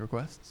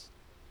requests?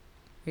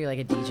 Are you like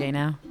a DJ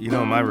now? You know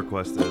what my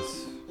request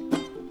is?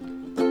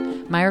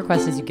 My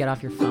request is you get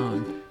off your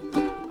phone.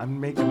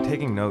 I'm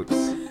taking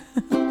notes.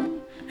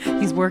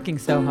 He's working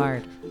so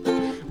hard.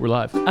 We're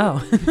live. Oh.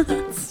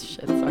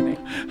 Shit, sorry.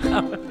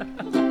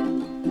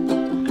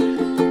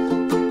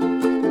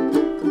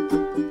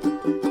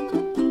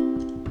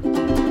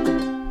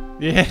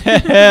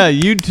 Yeah,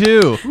 you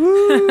too.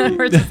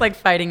 We're just like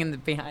fighting in the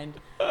behind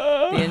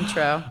the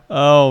intro.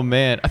 Oh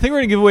man, I think we're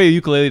gonna give away a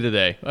ukulele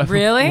today.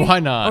 Really? Why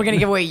not? We're gonna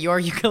give away your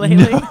ukulele.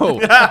 No.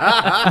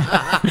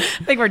 I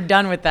think we're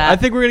done with that. I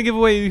think we're gonna give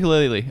away a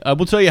ukulele.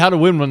 We'll tell you how to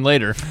win one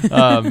later.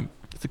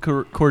 It's a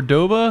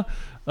Cordoba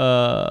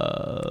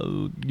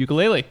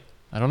ukulele.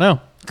 I don't know.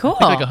 Cool.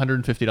 I think like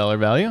 $150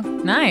 value.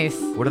 Nice.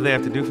 What do they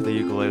have to do for the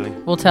ukulele?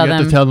 We'll tell You them.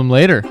 have to tell them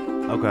later.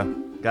 Okay,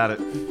 got it.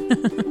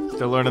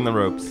 Still learning the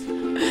ropes.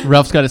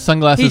 Ralph's got his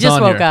sunglasses on. He just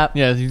woke here. up.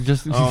 Yeah, he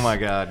just. Oh my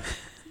God.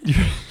 You're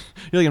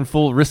like in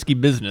full risky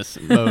business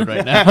mode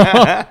right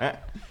now.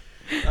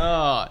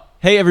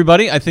 Hey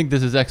everybody! I think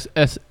this is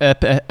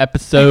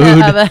episode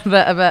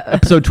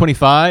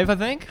 25. I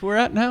think we're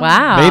at now.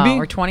 Wow. Maybe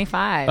We're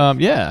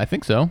 25. Yeah, I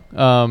think so.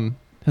 How's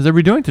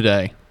everybody doing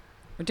today?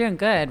 We're doing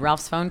good.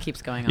 Ralph's phone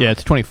keeps going on. Yeah,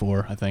 it's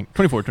 24. I think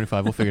 24,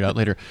 25. We'll figure it out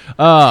later.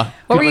 What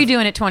were you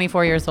doing at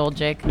 24 years old,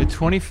 Jake? At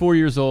 24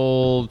 years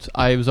old,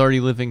 I was already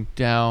living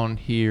down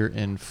here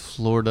in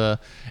Florida,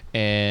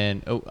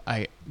 and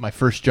my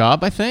first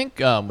job, I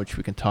think, which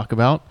we can talk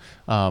about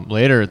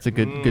later. It's a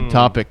good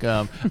topic.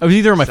 I was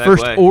either on my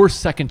first or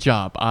second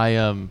job.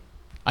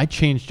 I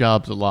changed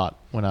jobs a lot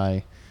when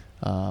I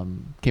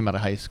came out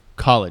of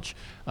college.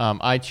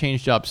 I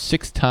changed jobs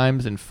 6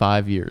 times in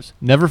 5 years.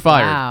 Never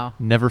fired. Wow.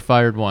 Never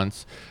fired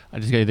once. I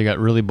just either got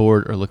really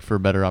bored or looked for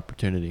a better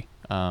opportunity.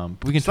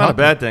 It's not a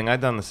bad thing.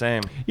 I've done the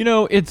same. You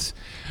know,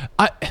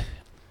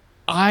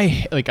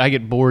 I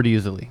get bored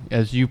easily,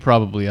 as you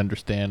probably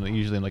understand.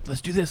 Usually I'm like,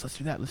 let's do this, let's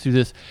do that, let's do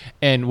this.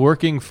 And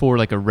working for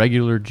like a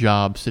regular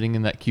job, sitting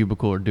in that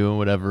cubicle or doing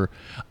whatever,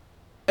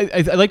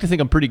 I like to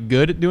think I'm pretty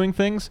good at doing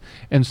things.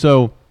 And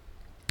so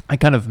I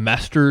kind of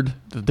mastered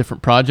the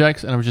different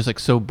projects, and I was just like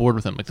so bored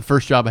with them. Like the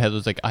first job I had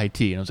was like IT,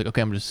 and I was like,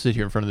 okay, I'm just sit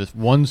here in front of this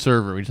one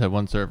server. We just had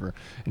one server,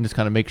 and just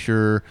kind of make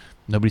sure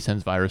nobody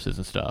sends viruses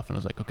and stuff. And I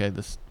was like, okay,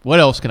 what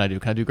else can I do?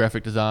 Can I do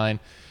graphic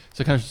design?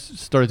 So I kind of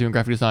started doing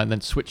graphic design,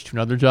 then switched to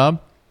another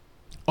job.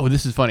 Oh,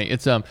 this is funny.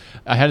 It's I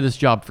had this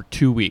job for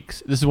 2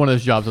 weeks. This is one of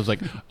those jobs I was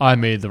like, I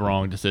made the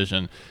wrong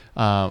decision.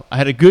 I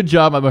had a good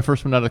job at my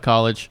first one out of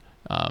college,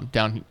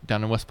 down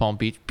in West Palm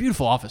Beach.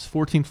 Beautiful office,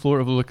 14th floor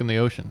overlooking the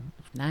ocean.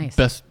 Nice.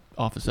 Best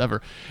office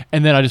ever.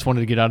 And then I just wanted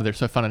to get out of there,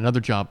 so I found another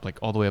job like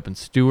all the way up in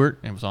Stewart,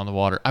 and it was on the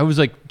water. I was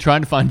like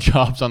trying to find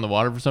jobs on the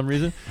water for some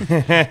reason. You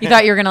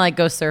thought you were gonna like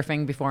go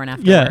surfing before and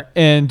after work.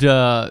 And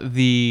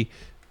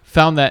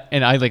found that,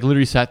 and I like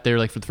literally sat there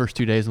like for the first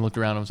 2 days and looked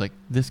around and was like,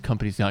 this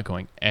company's not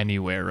going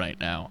anywhere right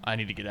now. I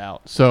need to get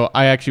out. So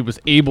I actually was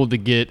able to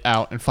get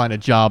out and find a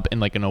job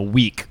in a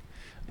week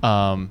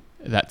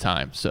that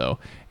time. So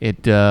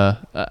it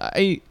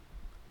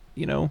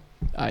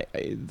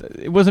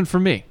it wasn't for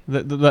me.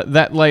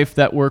 That life,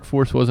 that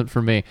workforce wasn't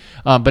for me.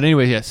 But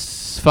anyway,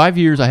 yes, 5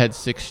 years I had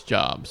 6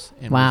 jobs.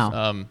 And wow.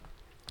 Was,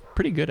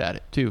 pretty good at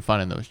it too,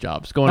 finding those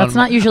jobs. That's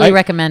not usually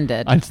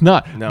recommended. It's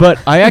not. No.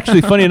 But I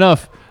actually, funny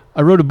enough,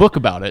 I wrote a book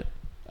about it.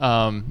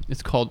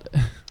 It's called.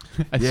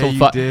 I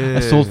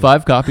sold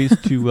 5 copies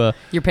to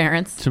your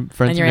parents, to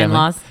friends and your family.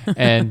 in-laws,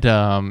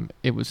 and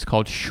it was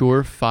called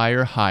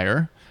Surefire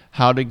Hire.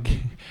 How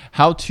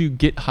to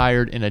get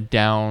hired in a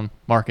down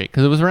market,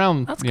 because it was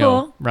around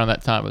around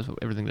that time was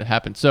everything that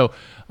happened. So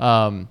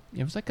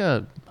it was like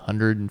a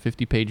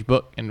 150-page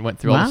book, and went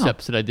through all the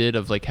steps that I did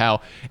of like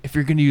how, if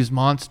you're going to use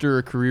Monster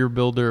or Career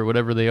Builder or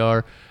whatever they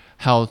are,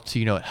 how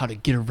to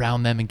get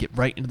around them and get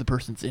right into the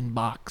person's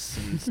inbox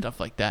and stuff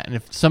like that. And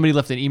if somebody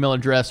left an email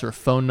address or a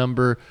phone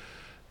number,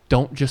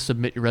 don't just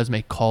submit your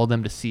resume, call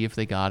them to see if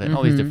they got it. Mm-hmm.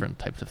 All these different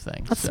types of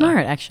things. That's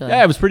smart, actually.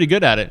 Yeah, I was pretty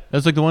good at it.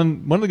 That's like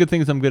one of the good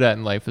things I'm good at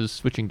in life is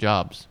switching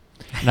jobs.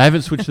 And I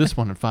haven't switched this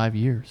one in 5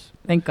 years.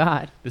 Thank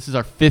God. This is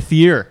our 5th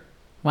year.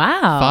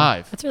 Wow.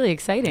 5. That's really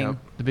exciting. Yep.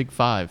 The big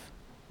 5.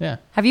 Yeah.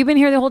 Have you been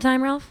here the whole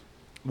time, Ralph?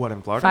 What,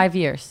 in Florida? 5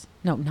 years.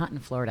 No, not in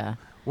Florida.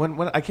 When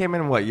I came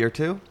in, what, year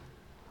 2?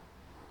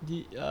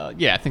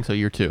 Yeah, I think so.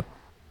 Year 2.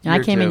 And I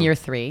came in year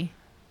 3.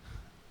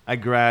 I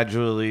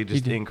gradually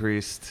just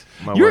increased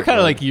my work. You were kind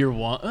of like year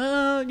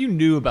 1. You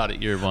knew about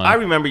it year 1. I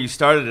remember you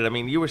started it. I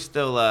mean, you were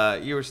still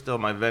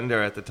my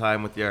vendor at the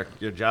time with your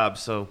job,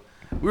 so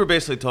we were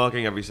basically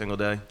talking every single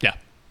day. Yeah.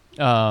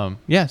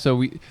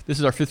 So this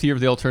is our 5th year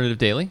of the Alternative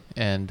Daily,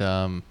 and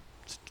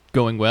it's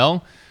going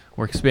well.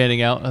 We're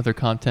expanding out other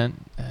content,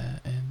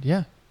 and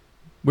yeah.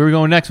 Where are we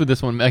going next with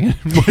this one, Megan?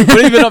 What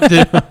have you been up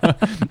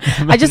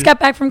to? I just got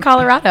back from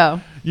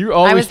Colorado. You're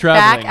always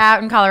traveling. I was back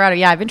out in Colorado.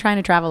 Yeah, I've been trying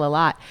to travel a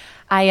lot.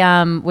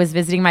 I was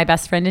visiting my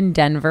best friend in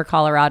Denver,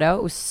 Colorado.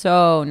 It was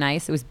so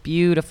nice. It was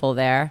beautiful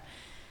there.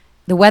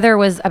 the weather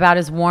was about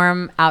as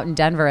warm out in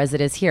Denver as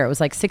it is here. It was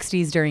like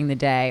 60s during the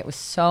day. It was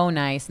so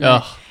nice.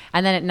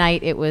 And then at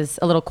night it was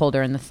a little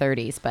colder in the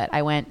 30s. But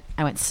I went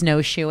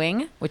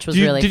snowshoeing, which was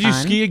really fun. Did you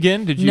ski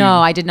again? No,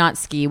 I did not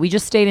ski. We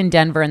just stayed in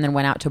Denver and then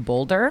went out to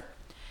Boulder.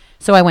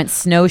 So I went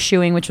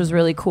snowshoeing, which was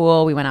really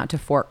cool. We went out to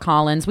Fort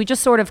Collins. We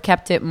just sort of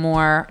kept it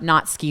more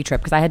not ski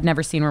trip because I had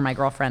never seen where my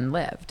girlfriend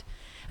lived.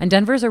 And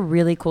Denver's a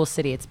really cool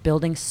city. It's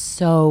building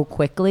so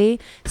quickly.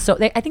 So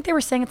I think they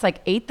were saying it's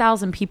like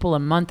 8,000 people a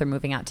month are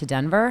moving out to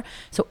Denver.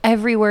 So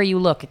everywhere you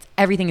look,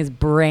 everything is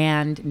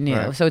brand new.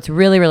 Right. So it's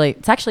really, really,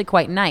 it's actually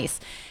quite nice.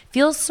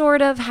 Feels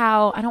sort of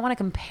how, I don't want to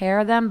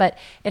compare them, but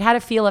it had a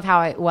feel of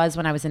how it was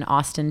when I was in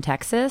Austin,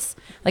 Texas,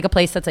 like a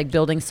place that's like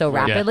building so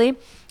rapidly. Yeah.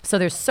 So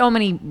there's so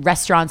many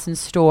restaurants and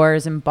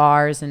stores and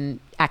bars and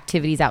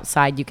activities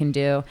outside you can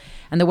do.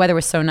 And the weather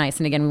was so nice.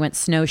 And again, we went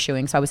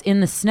snowshoeing. So I was in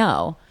the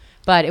snow.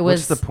 But it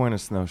was. What's the point of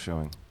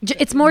snowshoeing?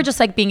 It's more just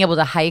like being able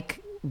to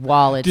hike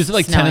while it's just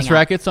like snowing tennis out.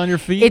 rackets on your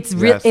feet. It's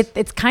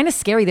it's kind of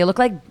scary. They look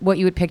like what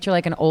you would picture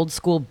like an old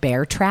school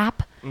bear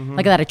trap,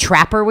 like that a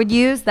trapper would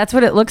use. That's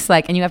what it looks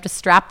like, and you have to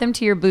strap them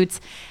to your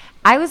boots.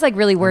 I was like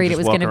really worried it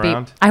was going to be.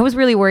 I was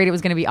really worried it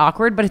was going to be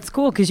awkward, but it's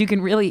cool because you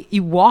can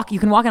walk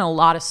in a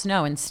lot of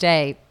snow and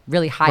stay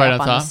really high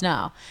up on the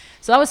snow.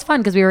 So that was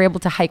fun because we were able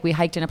to hike. We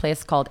hiked in a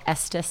place called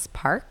Estes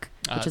Park,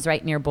 which is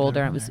right near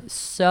Boulder. And it was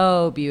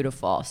so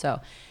beautiful. So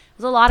it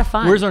was a lot of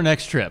fun. Where's our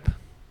next trip?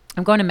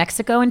 I'm going to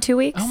Mexico in 2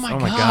 weeks. Oh my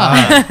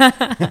God.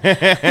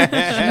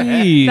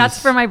 Jeez. That's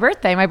for my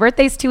birthday. My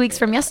birthday's 2 weeks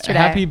from yesterday.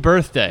 Happy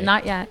birthday.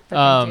 Not yet.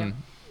 But thank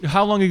you.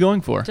 How long are you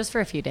going for? Just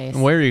for a few days.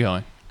 And where are you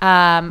going?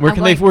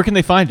 Where can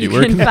they find you?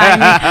 Where can they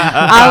find me?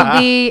 I'll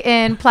be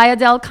in Playa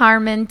del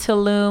Carmen,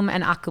 Tulum,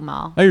 and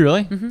Akumal. Are you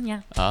really? Mm-hmm,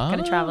 yeah. I'm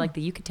going to travel like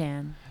the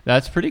Yucatan.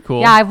 That's pretty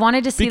cool. Yeah, I've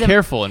wanted to see Be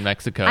careful in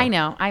Mexico. I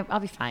know. I'll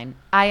be fine.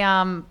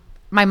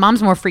 My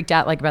mom's more freaked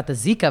out like about the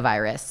Zika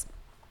virus,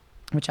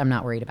 which I'm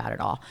not worried about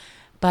at all.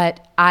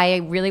 But I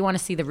really want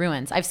to see the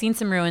ruins. I've seen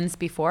some ruins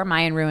before,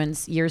 Mayan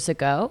ruins years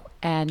ago.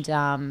 And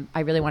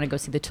I really want to go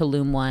see the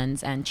Tulum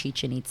ones and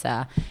Chichen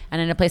Itza.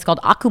 And in a place called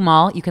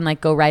Akumal, you can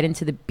like go right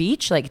into the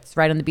beach. Like it's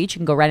right on the beach. You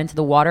can go right into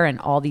the water and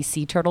all these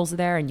sea turtles are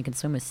there. And you can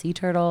swim with sea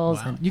turtles.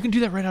 Wow. And you can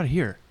do that right out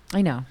here.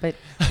 I know. But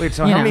wait,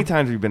 so how many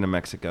times have you been to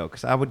Mexico?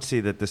 Because I would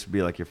see that this would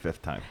be like your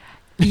fifth time.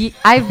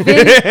 I've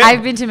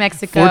been to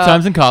Mexico 4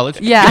 times in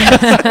college.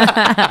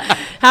 Yeah.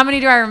 How many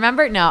do I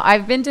remember? No,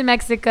 I've been to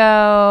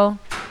Mexico.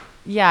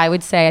 Yeah, I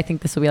would say I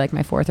think this will be like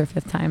my 4th or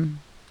 5th time.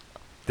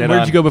 Where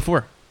did you go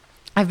before?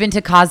 I've been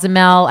to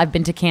Cozumel. I've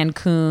been to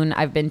Cancun.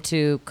 I've been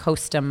to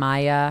Costa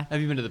Maya. Have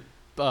you been to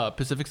the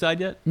Pacific side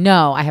yet?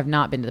 No, I have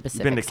not been to the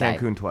Pacific side. Been to side.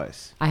 Cancun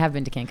twice. I have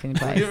been to Cancun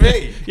twice.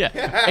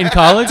 Yeah. In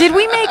college? Did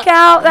we make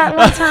out that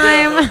one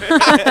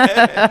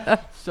time?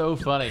 So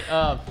funny.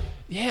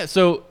 Yeah,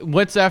 so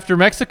what's after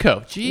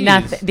Mexico?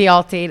 Jeez.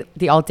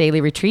 The alt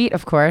daily retreat,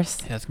 of course.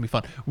 Yeah, that's going to be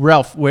fun.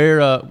 Ralph, do you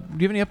have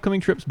any upcoming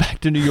trips back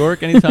to New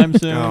York anytime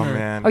soon?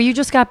 Man. Oh, you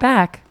just got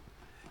back.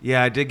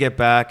 Yeah, I did get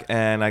back,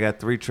 and I got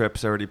 3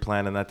 trips already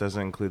planned, and that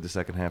doesn't include the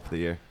second half of the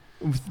year.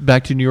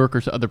 Back to New York or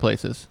to other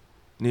places?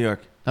 New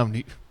York. Oh,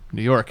 New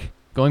York.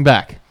 Going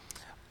back.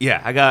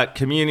 Yeah, I got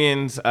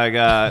communions. I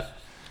got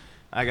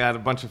a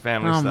bunch of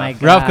family stuff. My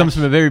God. Ralph comes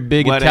from a very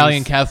big Weddings.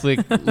 Italian Catholic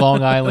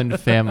Long Island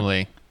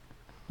family.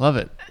 Love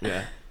it.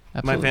 Yeah.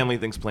 Absolutely. My family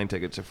thinks plane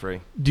tickets are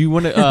free. Do you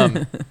want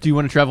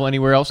to travel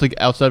anywhere else, like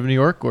outside of New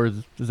York, or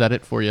is that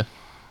it for you?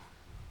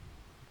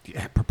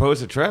 Yeah,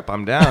 propose a trip.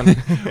 I'm down.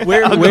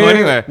 I'll go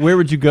anywhere. Where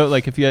would you go?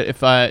 Like if you had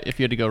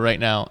to go right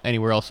now,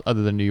 anywhere else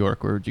other than New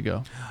York, where would you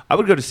go? I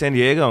would go to San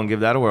Diego and give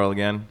that a whirl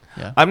again.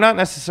 Yeah. I'm not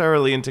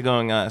necessarily into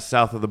going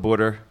south of the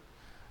border,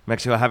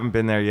 Mexico. I haven't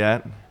been there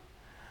yet.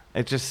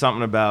 It's just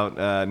something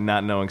about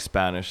not knowing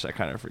Spanish that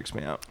kind of freaks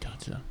me out.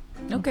 Gotcha.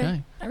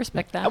 Okay. I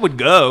respect that. I would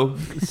go.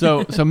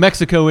 So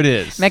Mexico it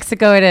is.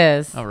 Mexico it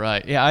is. All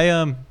right. Yeah, I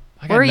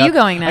Where are you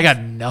going next? I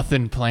got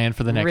nothing planned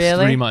for the next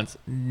 3 months.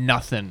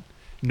 Nothing.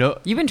 No.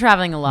 You've been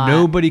traveling a lot.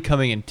 Nobody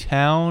coming in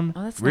town.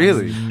 Oh, that's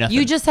really? Nice. Nothing.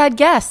 You just had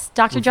guests,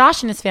 Dr.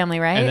 Josh and his family,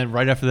 right? And then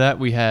right after that,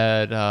 we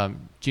had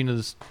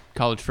Gina's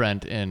college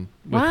friend in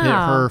with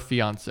her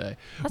fiance.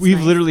 That's We've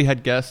nice. literally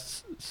had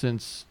guests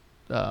since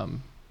the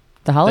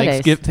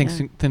holidays.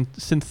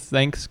 Since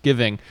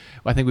Thanksgiving.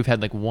 I think we've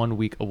had like a 1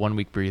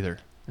 week breather.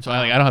 And so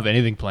I don't have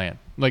anything planned.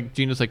 Like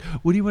Gina's like,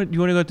 what do you want? Do you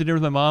want to go out to dinner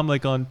with my mom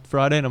like on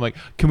Friday? And I'm like,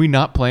 can we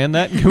not plan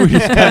that? Can we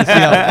just kind of see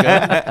how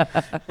it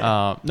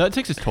goes? No, it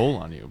takes its toll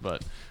on you,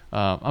 but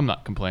I'm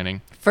not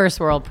complaining. First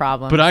world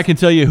problems. But I can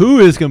tell you who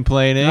is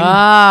complaining. What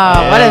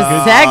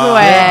a segue.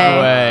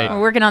 segue. We're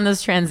working on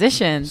those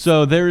transitions.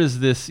 So there is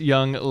this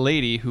young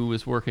lady who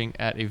was working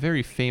at a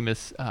very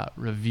famous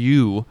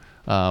review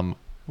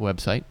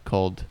website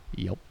called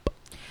Yelp.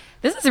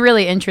 This is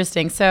really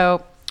interesting.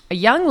 So a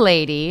young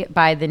lady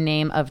by the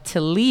name of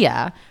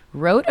Talia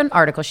wrote an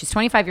article. She's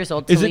 25 years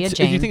old. Talia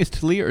Jane. Do you think it's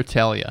Talia or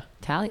Talia?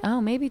 Talia? Oh,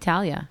 maybe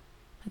Talia.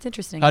 That's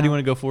interesting. How do you want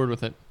to go forward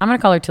with it? I'm going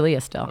to call her Talia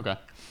still. Okay.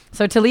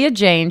 So Talia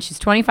Jane, she's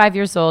 25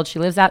 years old. She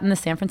lives out in the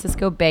San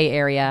Francisco Bay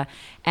Area,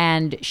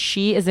 and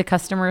she is a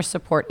customer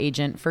support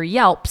agent for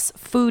Yelp's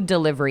food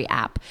delivery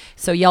app.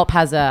 So Yelp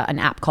has an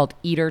app called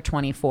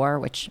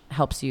Eater24, which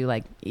helps you,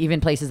 like,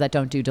 even places that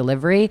don't do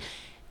delivery.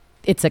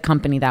 It's a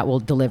company that will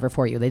deliver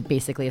for you. They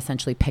basically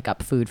essentially pick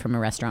up food from a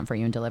restaurant for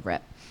you and deliver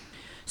it.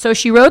 So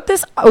she wrote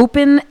this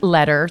open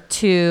letter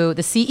to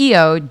the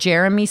CEO,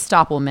 Jeremy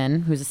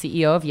Stoppelman, who's the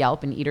CEO of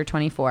Yelp and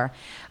Eater24,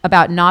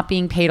 about not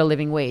being paid a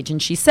living wage.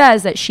 And she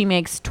says that she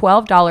makes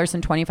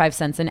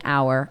 $12.25 an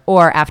hour,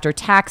 or after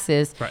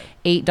taxes,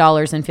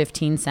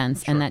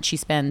 $8.15, and that she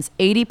spends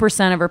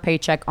 80% of her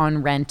paycheck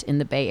on rent in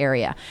the Bay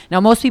Area. Now,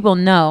 most people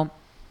know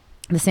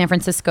the San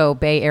Francisco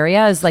Bay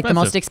Area is like the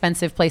most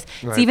expensive place.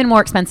 Right. It's even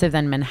more expensive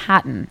than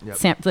Manhattan,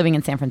 living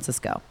in San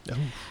Francisco. Oh.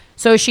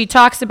 So she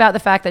talks about the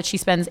fact that she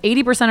spends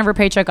 80% of her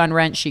paycheck on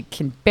rent. She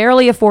can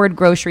barely afford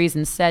groceries.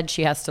 Instead,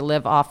 she has to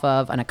live off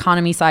of an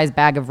economy-sized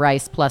bag of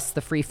rice plus the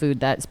free food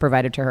that's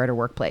provided to her at her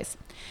workplace.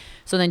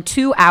 So then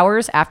 2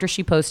 hours after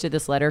she posted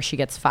this letter, she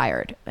gets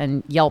fired.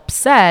 And Yelp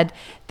said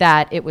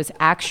that it was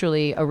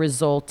actually a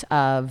result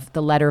of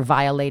the letter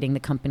violating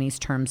the company's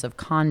terms of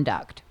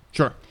conduct.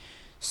 Sure.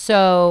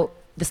 So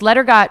this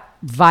letter got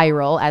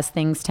viral, as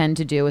things tend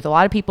to do, with a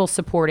lot of people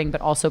supporting,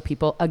 but also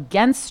people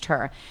against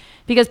her.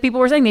 Because people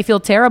were saying they feel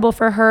terrible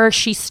for her.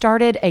 She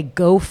started a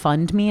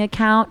GoFundMe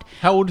account.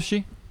 How old is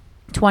she?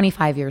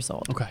 25 years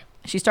old. Okay.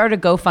 She started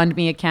a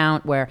GoFundMe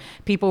account where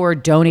people were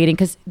donating.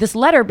 Because this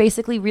letter,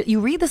 basically, you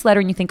read this letter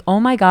and you think, oh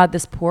my God,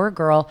 this poor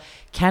girl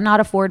cannot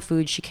afford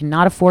food. She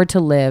cannot afford to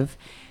live.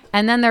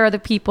 And then there are the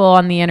people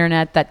on the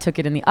internet that took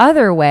it in the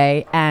other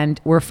way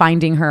and were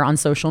finding her on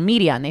social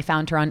media. And they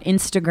found her on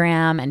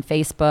Instagram and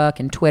Facebook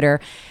and Twitter.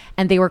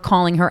 And they were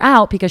calling her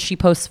out because she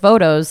posts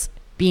photos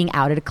being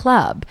out at a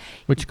club,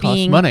 which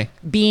costs money,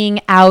 being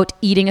out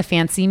eating a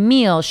fancy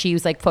meal. She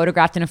was like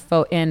photographed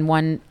in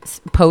one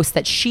post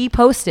that she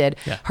posted,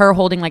 her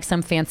holding like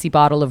some fancy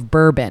bottle of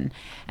bourbon.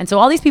 And so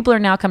all these people are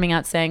now coming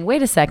out saying,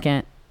 wait a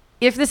second,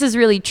 if this is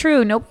really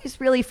true, nobody's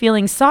really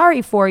feeling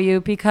sorry for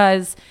you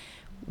because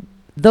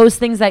those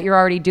things that you're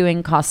already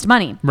doing cost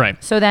money.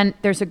 Right. So then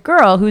there's a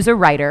girl who's a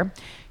writer.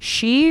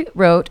 She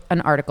wrote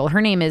an article.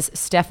 Her name is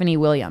Stephanie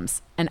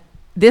Williams. And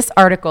this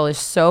article is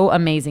so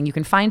amazing. You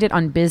can find it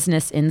on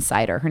Business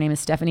Insider. Her name is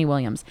Stephanie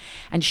Williams.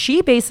 And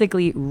she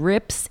basically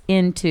rips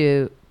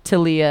into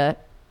Talia's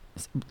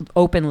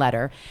open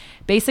letter,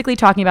 basically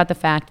talking about the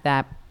fact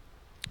that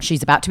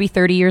she's about to be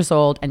 30 years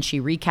old, and she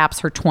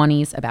recaps her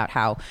 20s about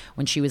how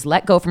when she was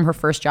let go from her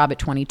first job at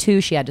 22,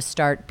 she had to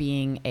start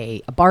being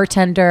a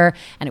bartender,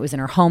 and it was in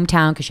her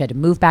hometown because she had to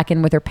move back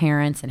in with her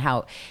parents, and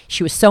how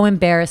she was so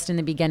embarrassed in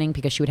the beginning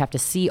because she would have to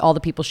see all the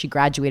people she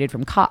graduated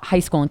from high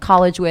school and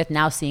college with,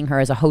 now seeing her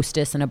as a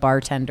hostess and a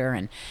bartender,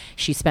 and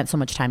she spent so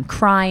much time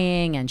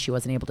crying, and she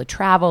wasn't able to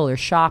travel or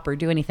shop or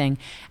do anything,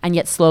 and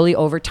yet slowly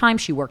over time,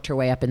 she worked her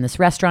way up in this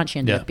restaurant. She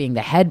ended up being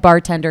the head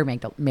bartender,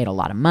 made a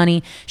lot of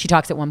money. She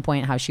talks at one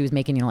point how she was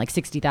making, like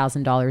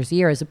 $60,000 a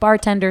year as a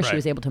bartender. Right. She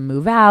was able to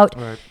move out,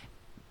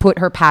 put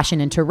her passion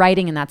into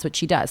writing, and that's what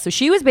she does. So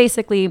she was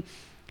basically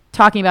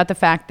talking about the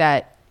fact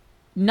that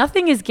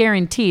nothing is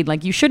guaranteed.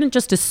 Like, you shouldn't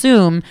just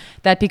assume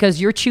that because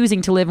you're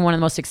choosing to live in one of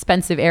the most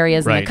expensive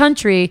areas in the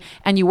country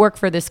and you work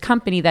for this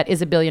company that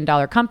is $1 billion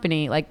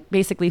company, like,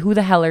 basically, who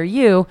the hell are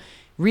you?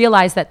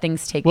 Realize that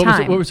things take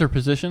time. What was her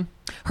position?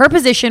 Her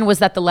position was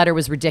that the letter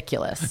was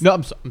ridiculous. No,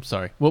 I'm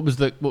sorry. What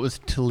was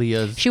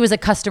Talia's? She was a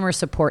customer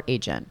support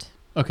agent.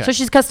 Okay. So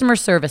she's a customer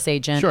service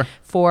agent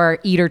for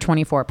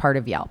Eater24, part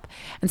of Yelp.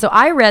 And so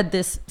I read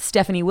this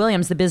Stephanie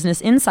Williams, the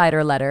Business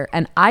Insider letter,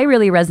 and I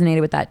really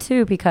resonated with that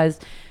too, because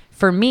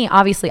for me,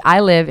 obviously, I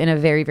live in a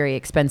very, very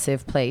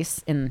expensive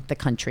place in the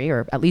country,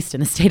 or at least in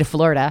the state of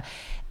Florida.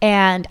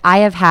 And I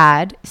have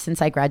had, since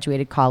I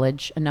graduated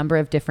college, a number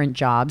of different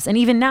jobs. And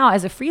even now,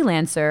 as a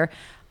freelancer,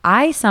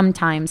 I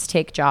sometimes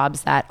take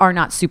jobs that are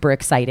not super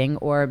exciting,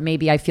 or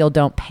maybe I feel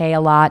don't pay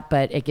a lot,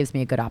 but it gives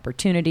me a good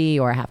opportunity,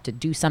 or I have to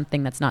do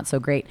something that's not so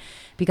great,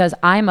 because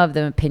I'm of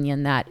the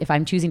opinion that if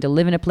I'm choosing to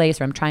live in a place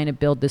or I'm trying to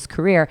build this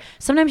career,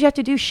 sometimes you have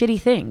to do shitty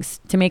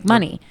things to make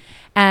money.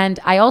 And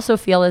I also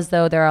feel as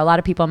though there are a lot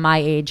of people my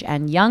age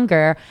and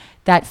younger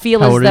that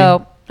feel as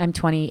though I'm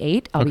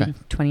 28. I'll be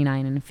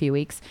 29 in a few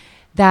weeks.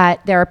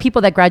 That there are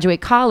people that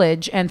graduate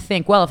college and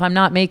think, well, if I'm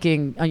not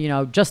making,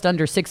 just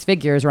under six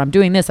figures, or I'm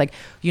doing this, like,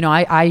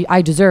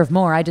 I deserve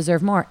more. I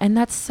deserve more. And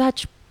that's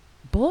such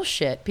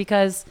bullshit,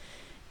 because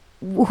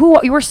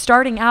we're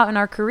starting out in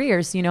our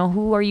careers,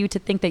 who are you to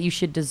think that you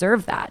should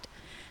deserve that?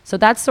 So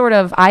that's sort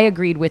of, I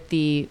agreed with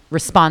the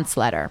response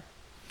letter.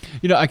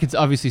 I could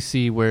obviously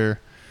see where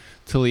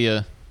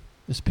Talia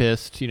is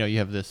pissed. You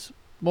have this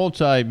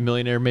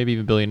multi-millionaire, maybe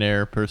even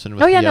billionaire person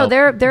with Yelp.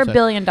 They're a $1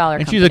 billion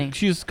company. And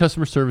she's a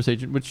customer service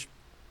agent, which,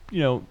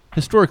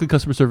 historically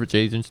customer service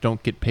agents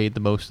don't get paid the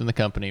most in the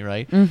company,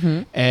 right?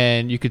 Mm-hmm.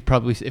 And you could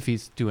probably, if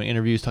he's doing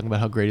interviews talking about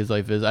how great his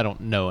life is, I don't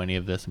know any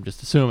of this, I'm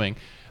just assuming.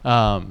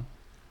 So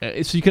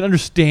you can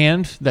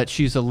understand that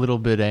she's a little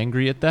bit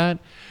angry at that.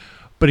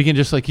 But again,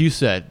 just like you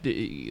said,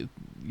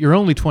 you're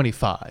only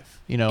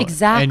 25,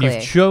 Exactly. and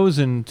you've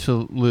chosen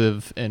to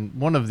live in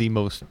one of the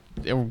most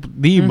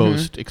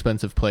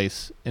expensive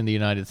place in the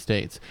United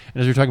States.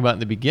 And as we were talking about in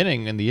the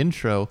beginning, in the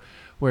intro,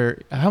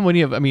 where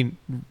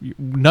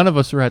none of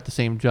us are at the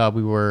same job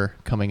we were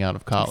coming out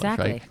of college,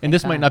 right? And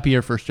this might not be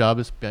your first job,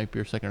 this might be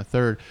your second or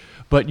third,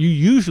 but you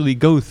usually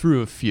go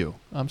through a few.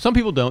 Some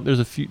people don't. There's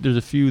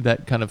a few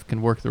that kind of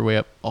can work their way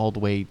up all the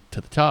way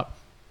to the top,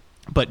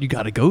 but you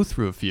got to go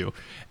through a few.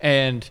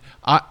 And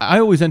I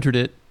always entered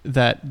it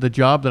that the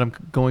job that I'm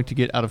going to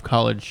get out of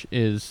college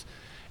is,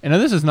 and now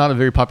this is not a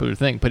very popular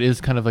thing, but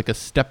is kind of like a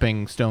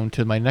stepping stone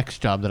to my next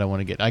job that I want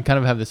to get. I kind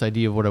of have this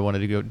idea of what I wanted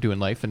to go do in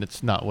life, and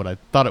it's not what I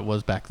thought it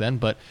was back then,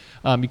 but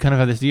you kind of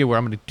have this idea where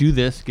I'm going to do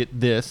this, get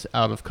this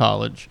out of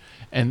college,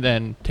 and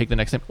then take the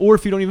next step. Or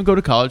if you don't even go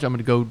to college, I'm going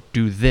to go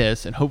do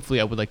this, and hopefully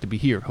I would like to be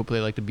here. Hopefully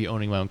I'd like to be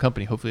owning my own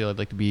company. Hopefully I'd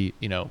like to be,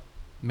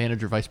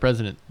 manager, vice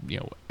president,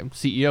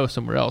 CEO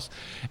somewhere else.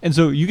 And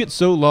so you get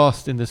so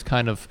lost in this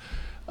kind of,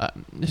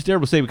 it's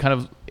terrible to say,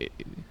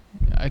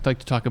 I'd like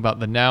to talk about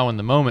the now and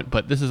the moment,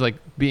 but this is like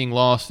being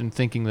lost and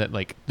thinking that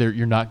like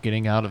you're not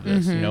getting out of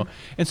this,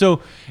 And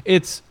so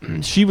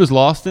she was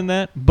lost in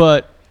that,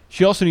 but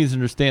she also needs to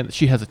understand that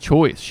she has a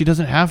choice. She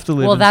doesn't have to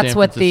live in San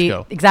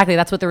Francisco.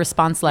 That's what the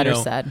response letter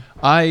said.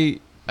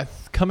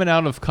 Coming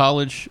out of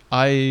college,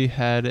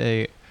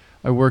 I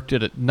worked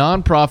at a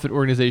nonprofit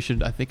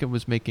organization. I think it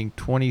was making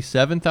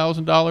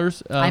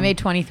 $27,000. I made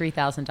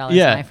 $23,000 in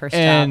my first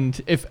job.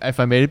 And if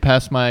I made it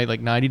past my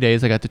 90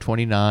 days, I got to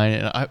 29,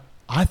 and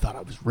I thought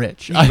I was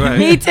rich. Right.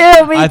 Me too.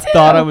 I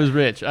thought I was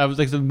rich. I was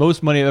like, the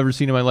most money I've ever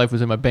seen in my life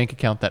was in my bank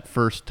account that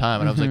first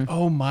time, and I was like,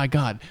 oh my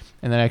god.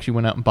 And then I actually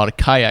went out and bought a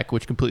kayak,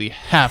 which completely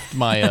halved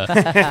my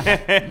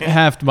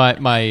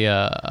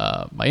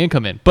my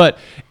income in. But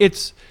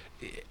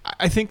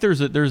I think there's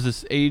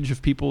this age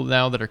of people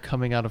now that are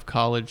coming out of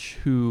college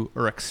who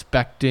are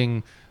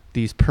expecting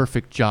these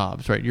perfect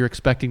jobs, right? You're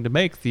expecting to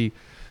make the,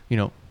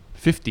 $50,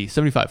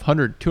 $75,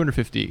 $100,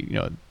 $250,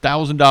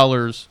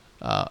 $1,000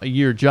 a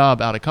year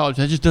job out of college.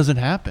 That just doesn't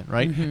happen,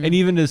 right? And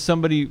even as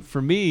somebody,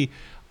 for me,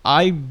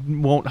 I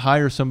won't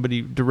hire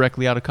somebody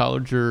directly out of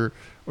college or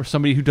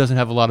somebody who doesn't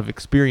have a lot of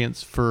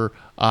experience for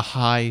a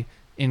high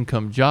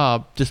income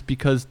job just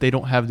because they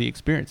don't have the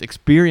experience.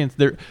 Experience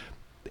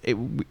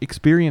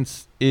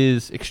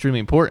is extremely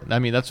important. I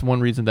mean, that's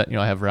one reason that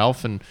I have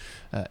Ralph and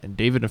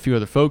David and a few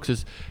other folks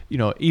is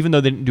even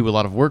though they didn't do a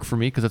lot of work for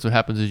me, because that's what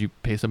happens is you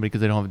pay somebody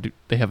because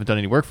they haven't done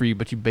any work for you,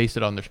 but you base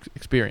it on their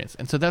experience,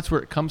 and so that's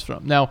where it comes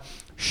from. Now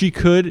she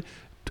could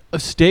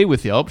stay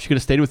with Yelp. She could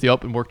have stayed with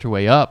Yelp and worked her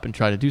way up and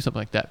try to do something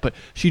like that, but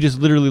she just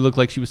literally looked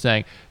like she was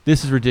saying,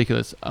 "This is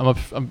ridiculous. I'm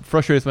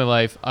frustrated with my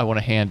life. I want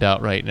a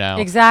handout right now."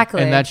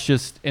 Exactly. And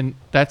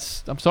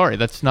I'm sorry,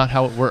 that's not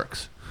how it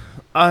works.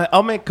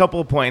 I'll make a couple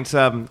of points.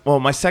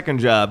 My second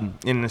job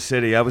in the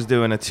city, I was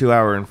doing a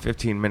 2-hour and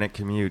 15-minute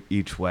commute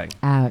each way.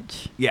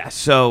 Ouch. Yeah,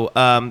 so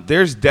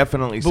there's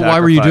definitely But why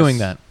were you doing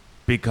that?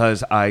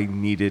 Because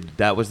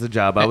that was the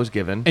job I was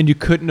given. And you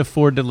couldn't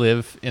afford to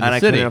live in the city. I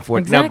couldn't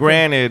afford. Exactly. Now,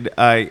 granted,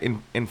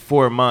 in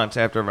 4 months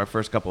after my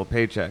first couple of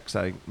paychecks,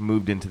 I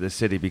moved into the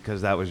city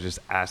because that was just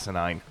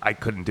asinine. I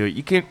couldn't do it.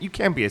 You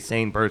can't be a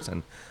sane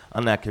person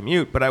on that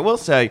commute. But I will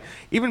say,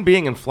 even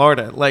being in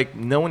Florida,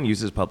 no one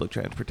uses public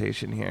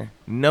transportation here.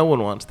 No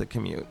one wants the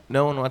commute.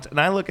 No one wants, and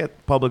I look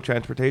at public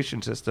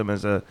transportation system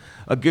as a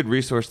good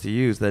resource to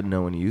use that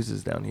no one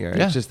uses down here.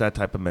 Yeah. It's just that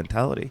type of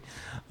mentality.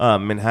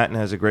 Manhattan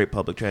has a great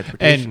public transportation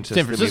system. And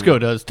San Francisco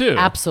does too.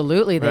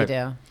 Absolutely, they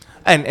do.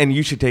 And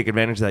you should take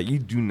advantage of that. You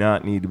do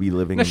not need to be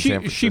living in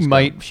San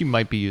Francisco. She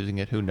might be using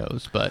it. Who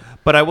knows? But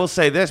I will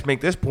say this,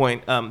 make this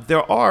point.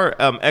 There are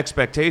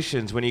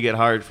expectations when you get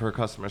hired for a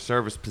customer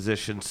service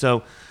position.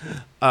 So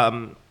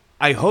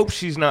I hope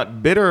she's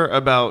not bitter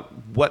about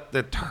what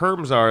the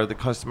terms are of the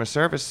customer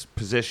service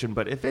position.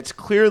 But if it's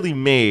clearly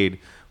made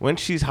when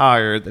she's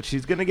hired that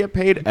she's going to get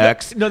paid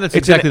X, that's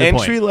exactly the point.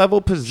 It's an entry-level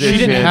position.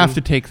 She didn't have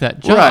to take that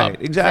job.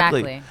 Right,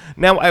 exactly.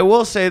 Now, I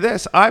will say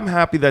this. I'm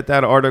happy that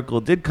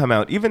article did come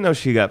out. Even though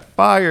she got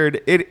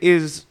fired, it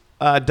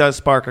does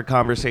spark a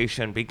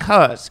conversation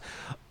because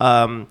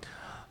a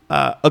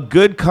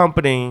good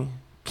company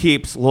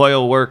keeps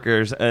loyal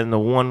workers, and the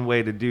one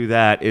way to do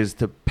that is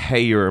to pay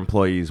your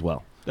employees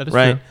well. That is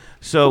right?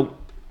 True.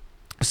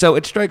 So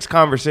it strikes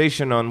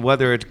conversation on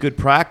whether it's good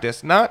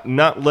practice, not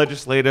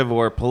legislative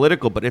or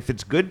political, but if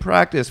it's good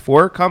practice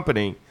for a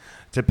company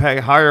to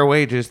pay higher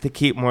wages to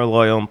keep more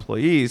loyal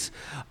employees,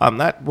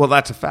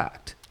 that's a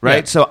fact,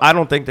 right? Yeah. So I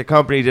don't think the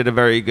company did a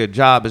very good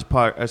job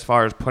as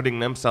far as putting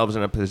themselves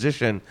in a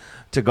position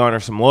to garner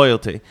some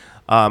loyalty.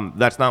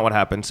 That's not what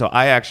happened. So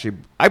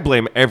I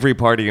blame every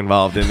party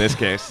involved in this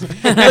case.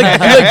 You're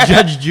like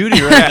Judge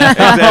Judy, right? Yeah,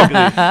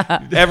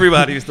 exactly.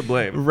 Everybody's to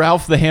blame.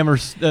 Ralph the Hammer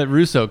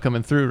Russo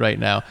coming through right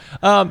now.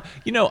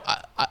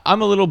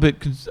 I'm a little bit.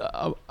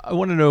 I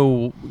want to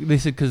know. They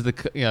said because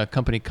the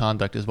company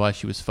conduct is why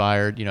she was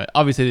fired.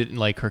 Obviously they didn't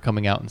like her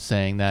coming out and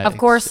saying that. Of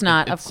course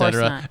not. Of course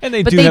not. And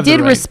they but do they have did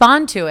the right.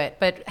 respond to it.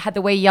 But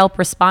the way Yelp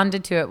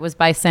responded to it was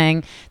by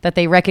saying that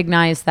they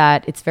recognize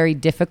that it's very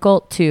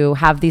difficult to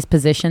have these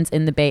positions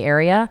in the Bay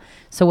Area.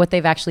 So what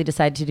they've actually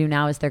decided to do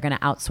now is they're going to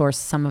outsource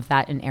some of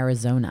that in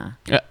Arizona.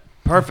 Yeah.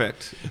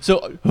 Perfect.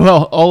 So,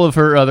 all of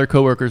her other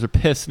coworkers are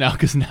pissed now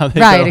because now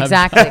they right, don't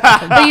exactly.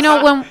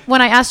 But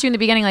when I asked you in the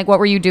beginning, like, what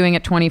were you doing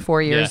at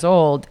 24 years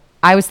old?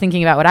 I was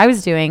thinking about what I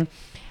was doing.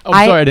 Oh,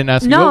 sorry, I didn't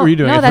ask you. What were you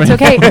doing? No, that's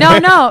okay.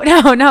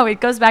 No.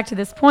 It goes back to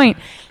this point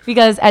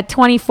because at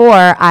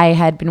 24, I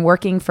had been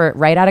working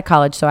right out of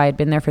college. So I had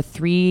been there for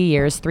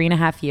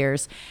 3.5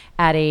 years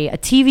at a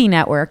TV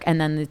network. And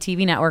then the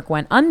TV network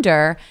went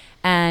under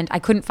and I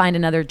couldn't find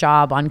another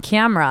job on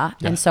camera.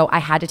 Yeah. And so I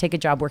had to take a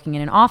job working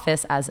in an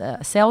office as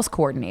a sales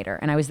coordinator.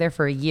 And I was there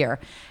for a year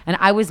and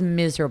I was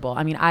miserable.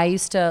 I mean, I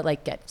used to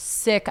get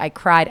sick. I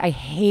cried. I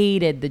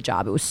hated the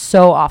job. It was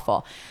so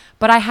awful.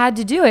 But I had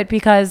to do it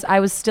because I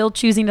was still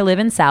choosing to live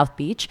in South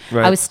Beach.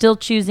 Right. I was still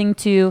choosing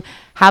to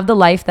have the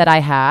life that I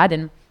had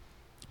and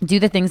do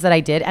the things that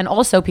I did. And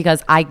also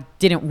because I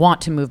didn't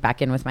want to move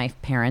back in with my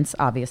parents,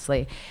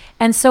 obviously.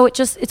 And so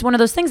it's one of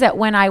those things that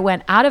when I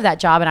went out of that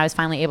job and I was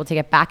finally able to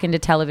get back into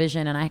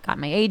television and I got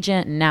my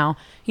agent and now,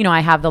 I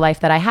have the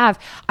life that I have.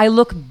 I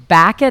look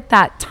back at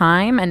that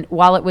time and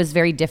while it was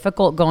very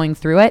difficult going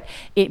through it,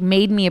 it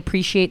made me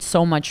appreciate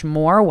so much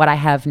more what I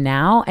have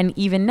now. And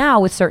even now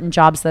with certain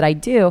jobs that I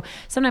do,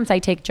 sometimes I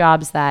take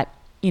jobs that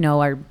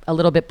are a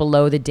little bit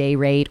below the day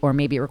rate or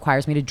maybe it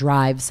requires me to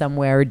drive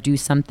somewhere or do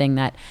something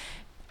that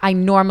I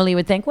normally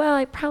would think, well,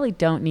 I probably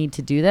don't need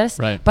to do this.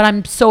 Right. But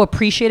I'm so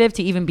appreciative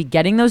to even be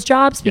getting those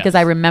jobs because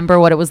I remember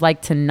what it was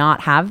like to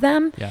not have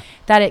them,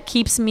 that it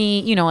keeps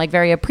me,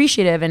 very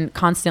appreciative and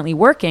constantly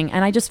working.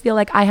 And I just feel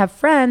like I have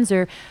friends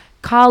or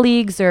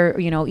colleagues or,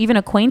 even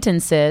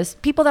acquaintances,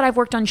 people that I've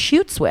worked on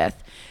shoots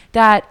with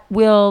that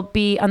will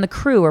be on the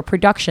crew or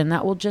production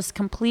that will just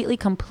completely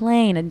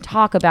complain and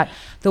talk about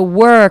the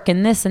work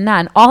and this and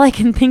that. And all I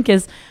can think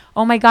is,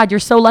 oh my God, you're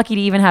so lucky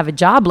to even have a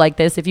job like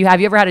this. Have you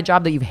ever had a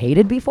job that you've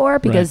hated before?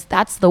 Because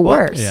that's the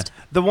worst. Yeah.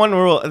 The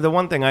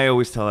one thing I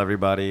always tell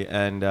everybody,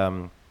 and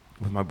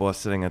with my boss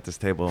sitting at this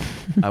table,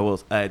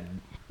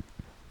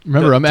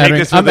 remember, I'm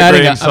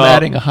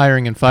adding a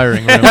hiring and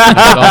firing room.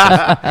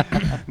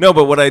 No,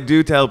 but what I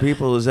do tell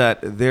people is that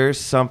there's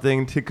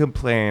something to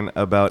complain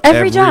about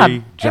every job.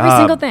 Every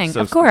single thing,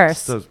 of course.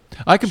 So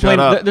I complain.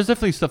 There's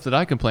definitely stuff that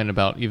I complain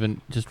about, even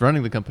just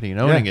running the company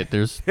and owning it.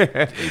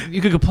 You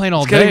could complain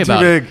all day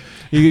about it.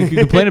 You could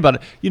complain about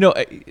it.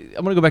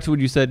 I'm gonna go back to what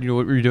you said.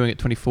 What were you doing at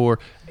 24?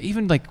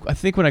 Even I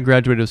think when I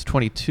graduated, I was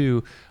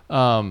 22.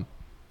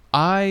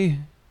 I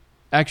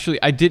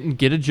didn't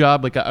get a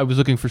job. I was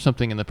looking for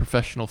something in the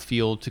professional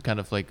field to kind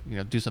of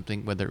do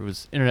something, whether it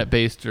was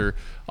internet-based or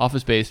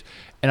office-based.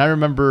 And I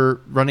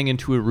remember running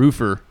into a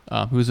roofer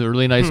who was a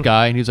really nice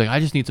guy, and he was like, I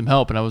just need some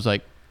help. And I was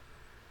like,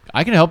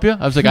 I can help you.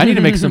 I was like, I need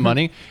to make some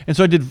money. And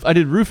so I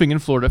did roofing in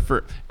Florida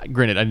for,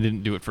 granted, I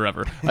didn't do it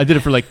forever. I did it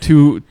for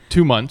 2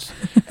 months.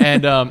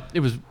 And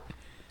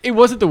it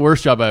wasn't the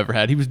worst job I ever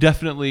had. He was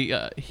definitely,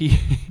 he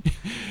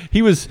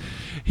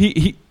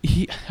I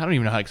don't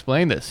even know how to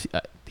explain this.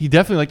 He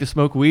definitely liked to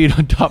smoke weed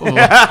on top of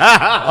a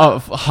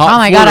hot oh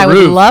my God, I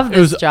would love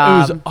this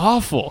job. It was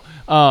awful.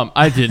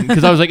 I didn't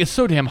because I was like, it's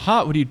so damn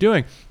hot. What are you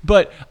doing?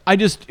 But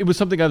it was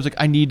something I was like,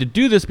 I need to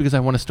do this because I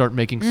want to start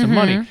making some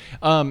money.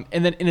 And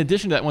then in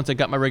addition to that, once I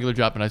got my regular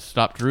job and I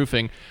stopped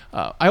roofing,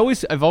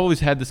 I've always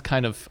had this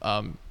kind of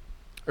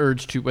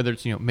urge to, whether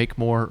it's make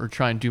more or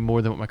try and do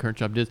more than what my current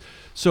job did.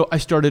 So I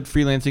started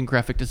freelancing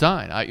graphic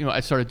design. I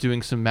started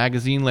doing some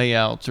magazine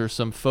layouts or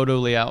some photo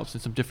layouts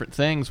and some different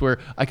things where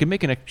I could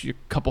make an extra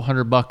couple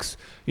 $100.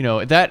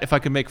 That if I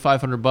could make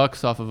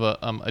 $500 off of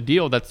a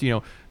deal,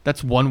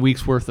 that's 1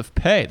 week's worth of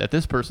pay that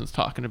this person's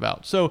talking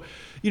about. So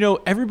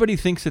everybody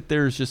thinks that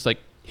there's just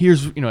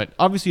here's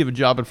obviously you have a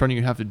job in front of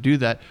you, you have to do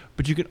that,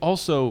 but you can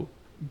also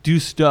do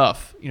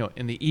stuff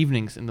in the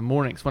evenings, in the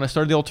mornings. When I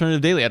started the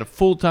Alternative Daily, I had a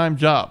full-time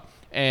job.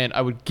 And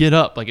I would get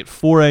up at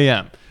 4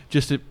 a.m.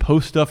 just to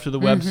post stuff to the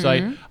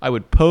website. I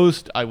would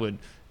post, I would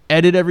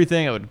edit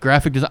everything, I would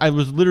graphic design. I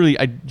was literally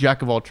a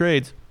jack of all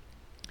trades.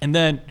 And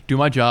then do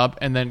my job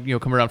and then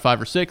come around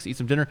 5 or 6, eat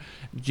some dinner.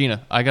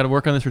 Gina, I got to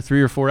work on this for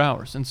 3 or 4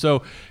 hours. And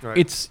so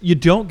you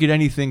don't get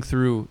anything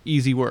through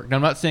easy work. Now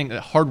I'm not saying that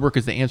hard work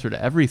is the answer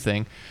to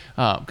everything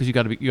because you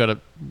got to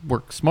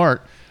work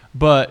smart,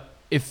 but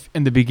if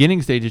in the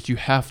beginning stages you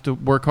have to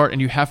work hard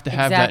and you have to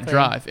have that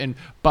drive. And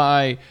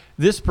by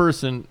this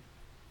person,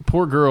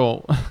 poor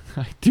girl,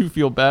 I do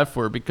feel bad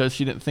for her because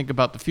she didn't think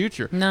about the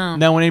future. No.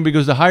 Now, when anybody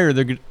goes to hire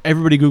her,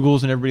 everybody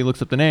Googles and everybody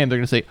looks up the name. They're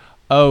going to say,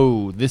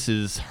 oh, this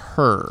is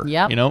her.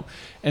 Yep.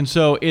 And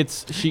so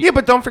Yeah,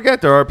 but don't forget,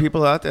 there are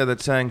people out there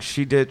that saying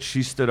she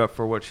stood up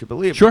for what she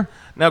believed. Sure.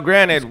 Now,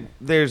 granted,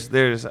 there's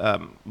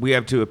we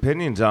have two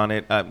opinions on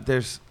it.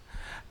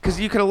 Because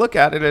you can look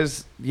at it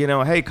as,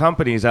 hey,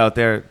 companies out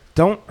there,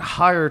 don't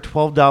hire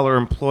 $12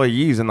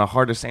 employees in the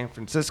heart of San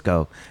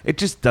Francisco. It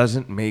just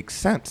doesn't make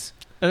sense.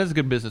 That is a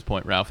good business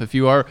point, Ralph. If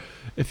you are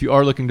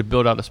looking to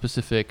build out a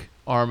specific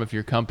arm of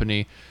your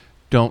company,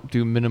 don't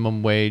do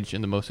minimum wage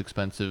in the most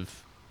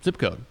expensive zip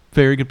code.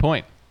 Very good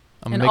point.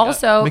 I'm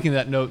making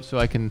that note so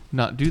I can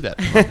not do that.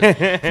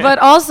 But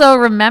also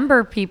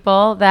remember,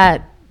 people,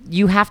 that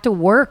you have to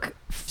work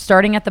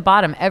starting at the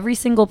bottom. Every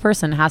single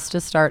person has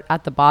to start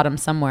at the bottom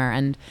somewhere.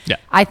 And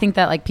I think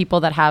that like people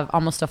that have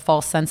almost a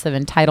false sense of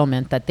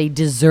entitlement, that they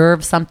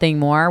deserve something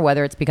more,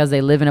 whether it's because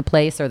they live in a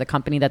place or the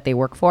company that they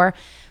work for,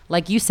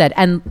 like you said,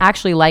 and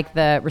actually like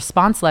the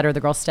response letter, the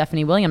girl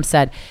Stephanie Williams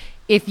said,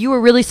 if you were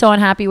really so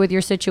unhappy with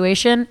your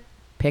situation,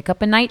 pick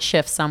up a night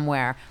shift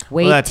somewhere,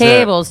 wait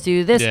tables,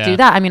 do this, do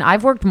that. I mean,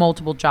 I've worked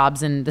multiple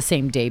jobs in the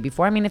same day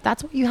before. I mean, if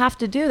that's what you have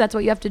to do, that's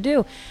what you have to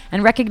do.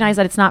 And recognize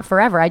that it's not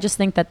forever. I just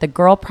think that the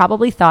girl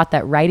probably thought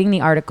that writing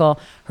the article,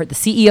 the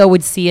CEO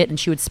would see it and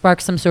she would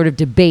spark some sort of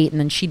debate, and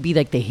then she'd be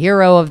like the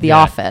hero of the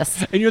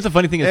office. And you know what the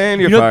funny thing is?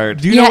 And you're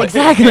fired. Do you know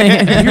exactly.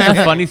 Here's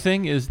the funny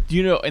thing is, do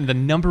you know, and the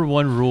number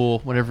one rule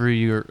whenever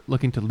you're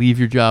looking to leave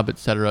your job,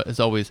 etc., is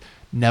always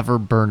never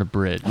burn a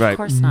bridge. Of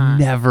course not.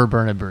 Never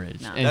burn a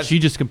bridge. No. And she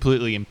just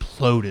completely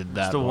imploded that.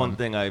 That's the one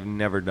thing I've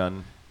never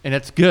done. And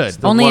it's good.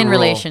 Only in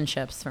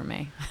relationships for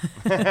me.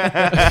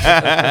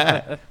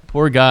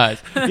 Poor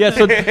guys. Yeah.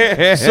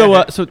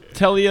 So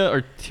Talia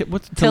or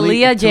what's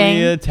Talia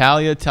Jane?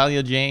 Talia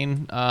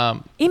Jane.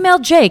 Email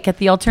Jake at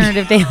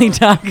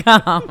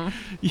thealternativedaily.com.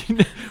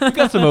 We've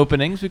got some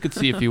openings. We could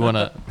see if you want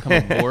to come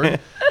aboard.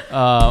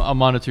 I'll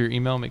monitor your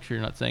email. Make sure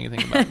you're not saying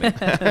anything about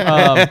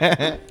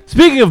me.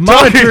 Speaking of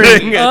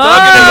monitoring,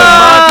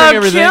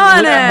 everything.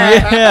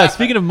 Yeah.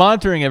 Speaking of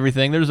monitoring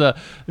everything, there's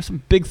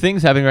some big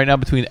things happening right now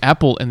between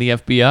Apple and the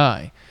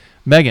FBI.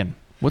 Megan,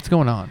 what's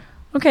going on?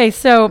 Okay,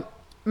 so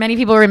many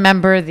people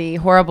remember the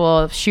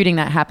horrible shooting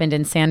that happened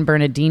in San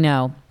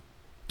Bernardino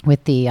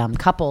with the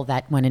couple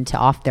that went into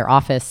their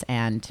office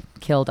and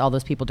killed all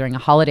those people during a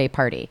holiday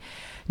party.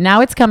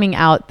 Now it's coming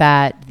out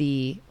that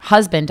the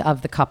husband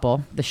of the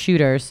couple, the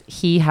shooters,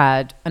 he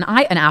had an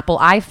Apple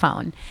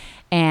iPhone.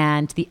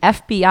 And the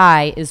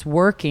FBI is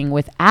working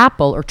with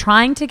Apple, or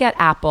trying to get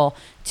Apple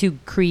to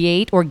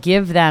create or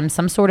give them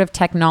some sort of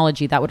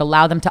technology that would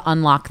allow them to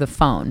unlock the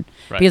phone.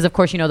 Right. Because, of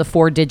course, you know, the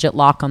 4-digit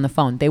lock on the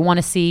phone. They want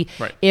to see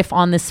if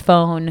on this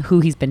phone,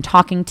 who he's been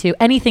talking to,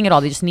 anything at all.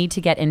 They just need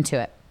to get into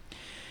it.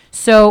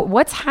 So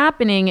what's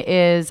happening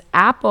is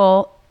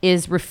Apple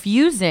is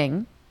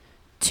refusing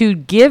to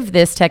give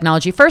this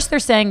technology. First, they're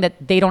saying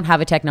that they don't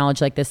have a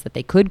technology like this, that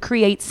they could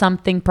create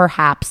something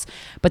perhaps,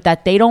 but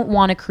that they don't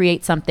want to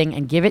create something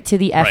and give it to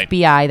the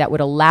FBI that would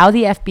allow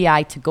the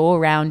FBI to go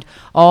around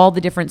all the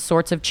different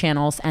sorts of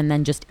channels and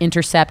then just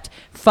intercept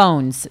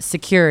phones,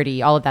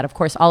 security, all of that. Of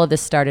course, all of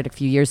this started a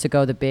few years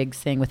ago, the big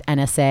thing with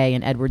NSA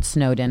and Edward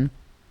Snowden.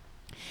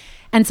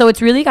 And so it's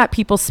really got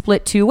people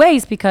split two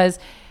ways, because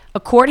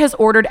a court has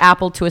ordered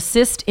Apple to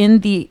assist in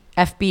the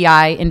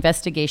FBI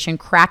investigation,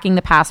 cracking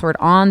the password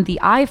on the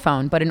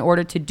iPhone. But in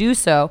order to do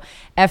so,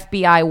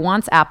 FBI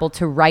wants Apple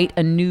to write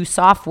a new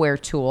software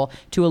tool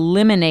to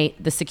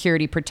eliminate the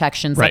security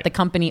protections that the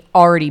company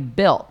already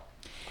built.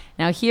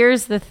 Now,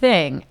 here's the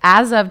thing.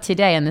 As of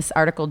today, and this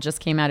article just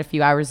came out a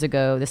few hours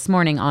ago this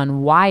morning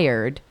on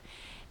Wired,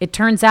 it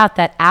turns out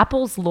that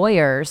Apple's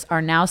lawyers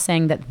are now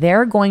saying that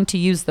they're going to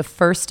use the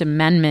First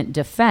Amendment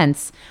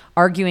defense,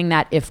 arguing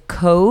that if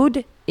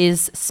code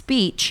is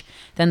speech,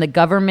 then the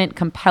government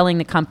compelling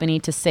the company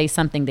to say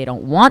something they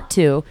don't want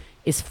to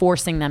is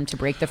forcing them to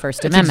break the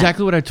First Amendment. That's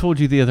exactly what I told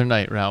you the other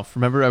night, Ralph.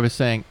 Remember, I was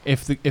saying,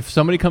 if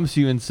somebody comes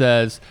to you and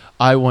says,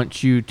 I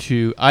want you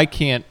to, I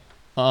can't,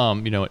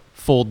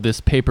 fold this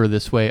paper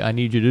this way, I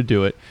need you to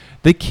do it,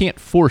 they can't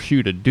force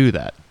you to do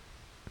that.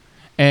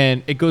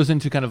 And it goes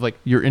into kind of like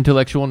your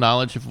intellectual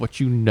knowledge of what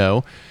you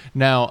know.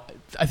 Now,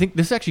 I think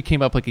this actually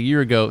came up like a year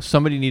ago.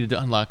 Somebody needed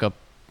to unlock a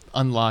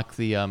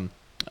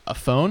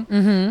phone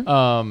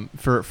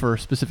for a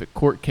specific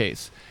court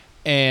case,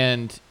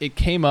 and it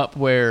came up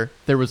where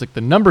there was like the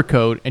number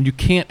code, and you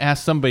can't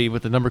ask somebody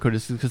what the number code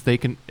is because they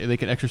can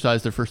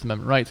exercise their First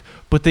Amendment rights,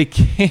 but they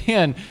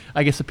can,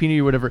 I guess, subpoena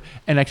you or whatever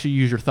and actually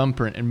use your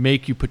thumbprint and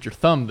make you put your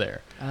thumb there.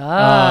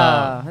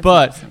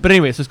 But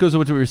anyways, this goes to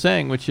what we were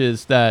saying, which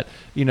is that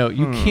you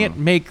can't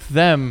make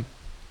them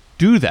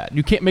do that.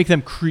 You can't make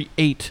them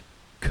create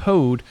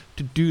code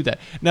to do that.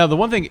 Now, the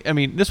one thing, I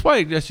mean, this is why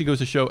it actually goes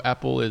to show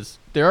Apple is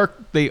they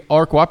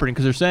are cooperating,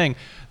 because they're saying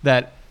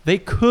that they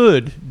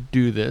could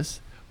do this,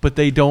 but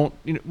they don't.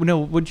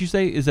 What'd you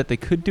say? Is that they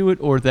could do it,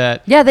 or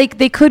that? Yeah, they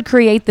could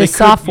create the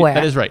software.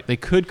 That is right. They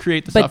could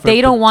create the software, but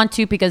they don't want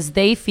to, because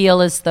they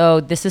feel as though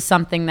this is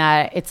something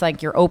that it's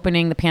like you're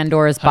opening the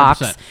Pandora's box.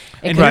 100%.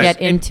 It could get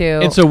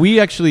into. And so we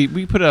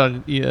put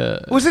on.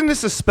 Wasn't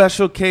this a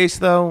special case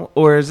though,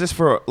 or is this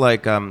for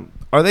like?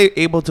 Are they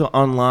able to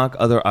unlock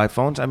other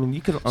iPhones? I mean,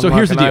 you can unlock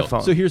here's an the deal.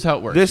 iPhone. So here's how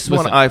it works. This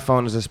one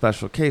iPhone is a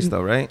special case,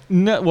 though, right?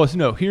 No.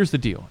 Here's the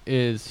deal: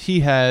 is he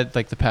had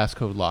like the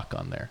passcode lock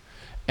on there,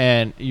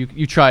 and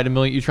you tried a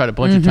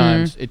bunch of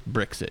times, it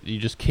bricks it. You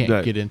just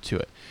can't get into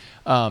it.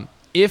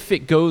 if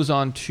it goes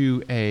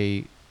onto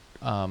a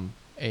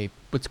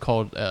what's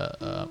called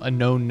a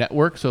known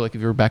network, so like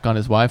if you're back on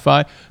his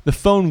Wi-Fi, the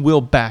phone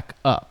will back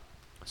up.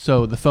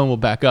 So the phone will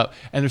back up,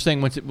 and they're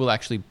saying once it will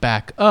actually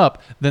back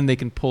up, then they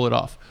can pull it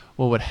off.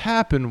 Well, what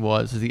happened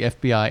was the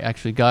FBI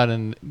actually got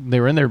in. They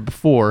were in there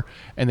before,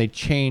 and they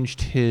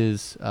changed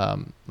his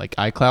like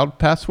iCloud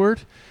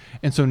password.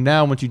 And so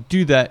now, once you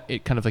do that,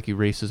 it kind of like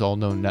erases all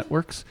known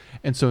networks.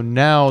 And so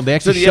now they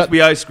actually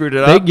FBI screwed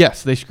it up.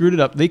 Yes, they screwed it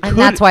up. And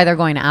that's why they're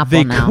going to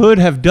Apple now. They could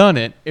have done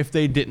it if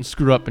they didn't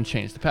screw up and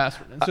change the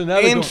password. And so now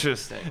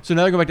interesting. So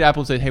now they're going back to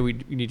Apple and say, "Hey, we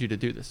need you to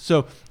do this."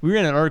 So we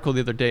ran an article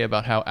the other day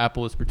about how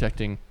Apple is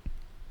protecting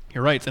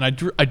your rights, and I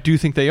do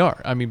think they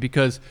are. I mean,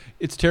 because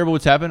it's terrible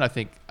what's happened. I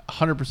think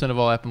 100% of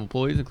all Apple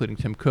employees, including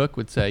Tim Cook,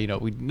 would say,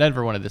 we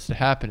never wanted this to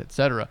happen, et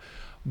cetera.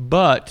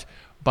 But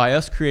by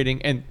us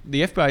creating, and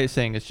the FBI is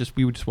saying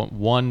we would just want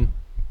one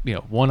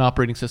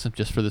operating system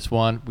just for this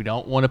one. We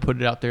don't want to put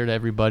it out there to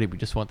everybody. We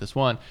just want this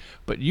one.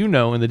 But in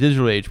the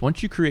digital age,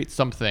 once you create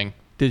something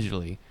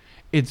digitally,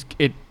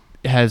 it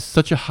has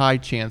such a high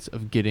chance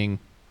of getting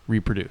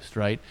reproduced,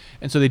 right?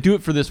 And so they do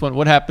it for this one.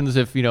 What happens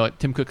if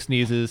Tim Cook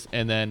sneezes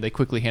and then they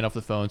quickly hand off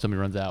the phone, somebody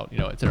runs out,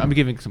 I'm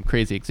giving some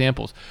crazy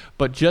examples,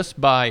 but just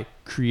by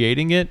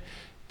creating it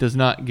does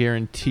not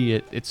guarantee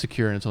it's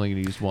secure and it's only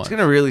going to use once. It's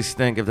going to really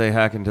stink if they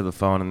hack into the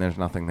phone and there's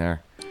nothing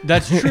there.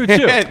 That's true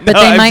too. But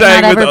they might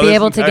not ever be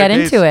able to get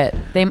into it.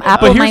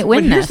 Apple might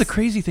win this. But here's the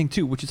crazy thing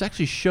too, which is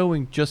actually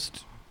showing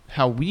just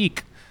how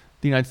weak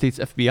the United States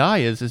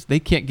FBI is they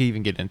can't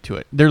even get into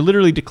it. They're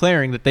literally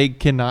declaring that they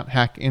cannot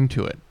hack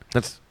into it.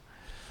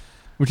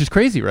 Which is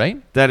crazy,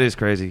 right? That is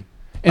crazy.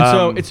 And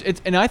so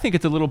it's and I think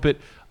it's a little bit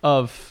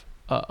of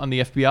on the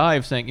FBI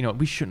of saying,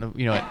 we shouldn't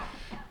have,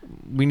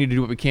 we need to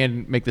do what we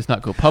can to make this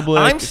not go public.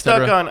 I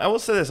will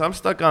say this, I'm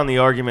stuck on the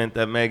argument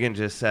that Megan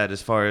just said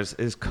as far as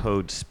is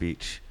code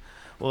speech.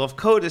 Well, if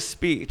code is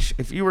speech,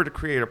 if you were to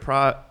create a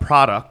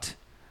product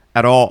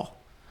at all,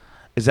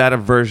 is that a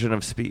version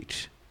of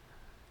speech?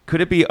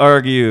 Could it be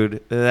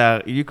argued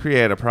that you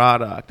create a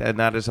product and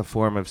that is a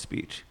form of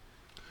speech?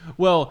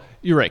 Well,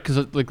 you're right,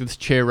 because like this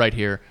chair right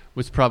here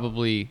was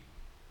probably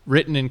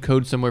written in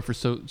code somewhere for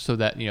so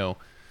that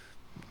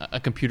a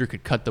computer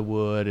could cut the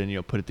wood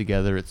and put it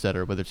together, et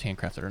cetera, whether it's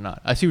handcrafted or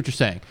not. I see what you're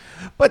saying.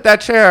 But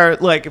that chair,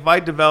 like if I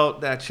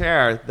develop that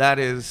chair, that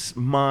is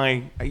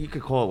you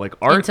could call it like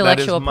art,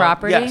 intellectual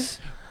property. Yes.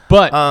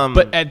 But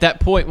at that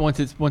point, once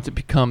it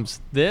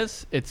becomes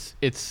this,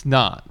 it's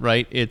not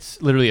right.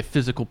 It's literally a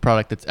physical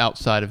product that's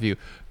outside of you.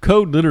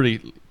 Code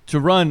literally. To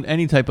run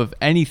any type of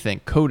anything,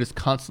 code is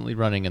constantly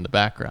running in the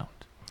background.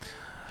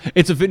 I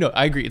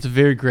agree. It's a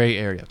very gray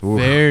area. Ooh,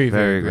 very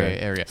gray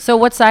area. So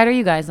what side are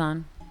you guys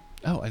on?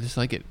 Oh, I just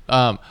like it.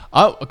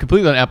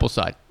 Completely on Apple's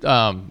side.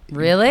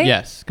 Really?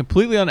 Yes,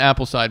 completely on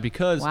Apple's side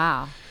because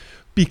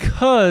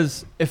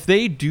if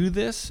they do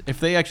this, if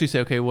they actually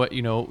say, okay, what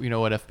what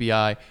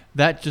FBI,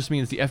 that just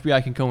means the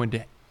FBI can go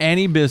into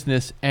any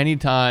business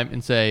anytime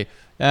and say,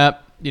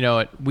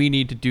 we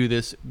need to do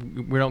this.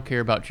 We don't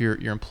care about your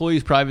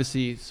employees'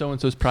 privacy,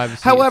 so-and-so's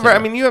privacy. However,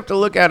 you have to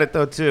look at it,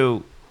 though,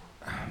 too.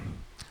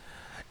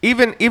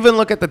 Even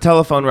look at the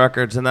telephone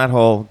records and that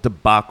whole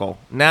debacle.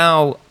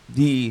 Now,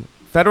 the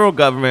federal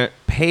government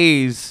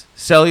pays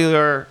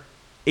cellular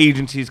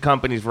agencies,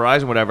 companies,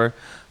 Verizon, whatever,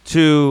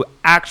 to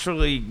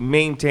actually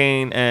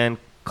maintain and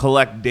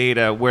collect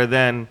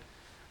data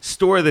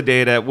store the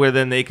data where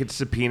then they could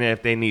subpoena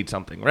if they need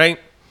something, right?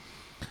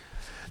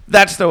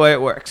 That's the way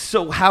it works.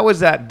 So how is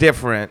that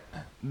different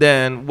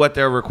than what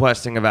they're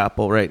requesting of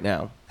Apple right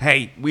now?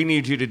 Hey, we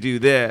need you to do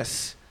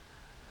this.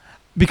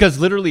 Because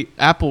literally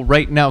Apple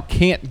right now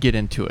can't get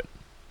into it.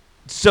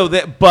 So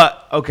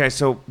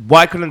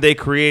why couldn't they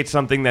create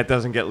something that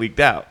doesn't get leaked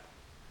out?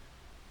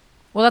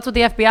 Well, that's what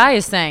the FBI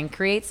is saying.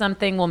 Create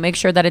something, we'll make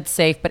sure that it's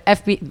safe. But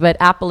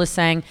Apple is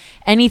saying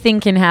anything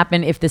can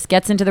happen if this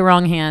gets into the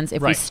wrong hands.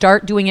 If we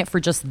start doing it for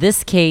just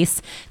this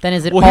case, then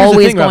is it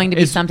always going to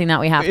be something that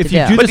we have to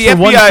do? But the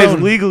FBI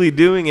is legally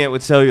doing it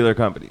with cellular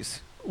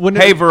companies.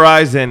 Hey,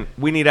 Verizon,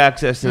 we need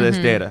access to this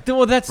data.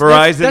 Well, that's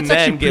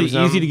actually pretty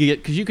easy to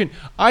get because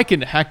I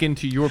can hack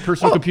into your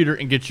personal computer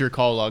and get your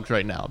call logs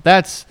right now.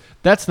 That's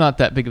not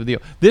that big of a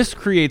deal. This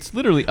creates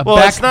literally a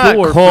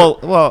backdoor.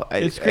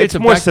 It's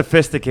more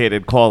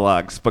sophisticated call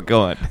logs, but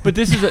go on. But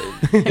this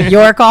is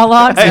your call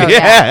logs. Oh,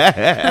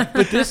 yeah.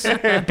 But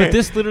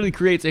this literally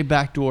creates a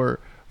backdoor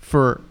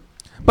for.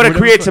 But it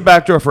creates a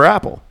backdoor for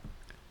Apple.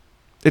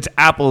 It's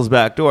Apple's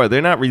backdoor.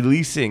 They're not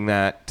releasing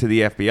that to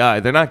the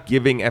FBI. They're not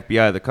giving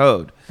FBI the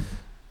code.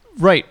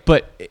 Right,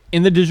 but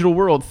in the digital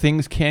world,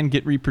 things can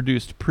get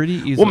reproduced pretty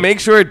easily. Well, make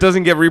sure it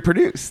doesn't get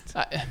reproduced.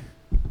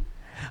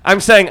 I'm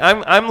saying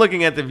I'm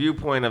looking at the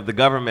viewpoint of the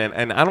government,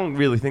 and I don't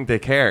really think they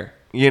care,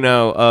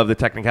 of the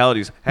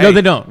technicalities. Hey, no,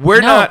 they don't.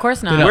 Of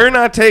course not. We're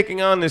not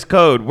taking on this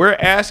code. We're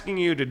asking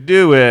you to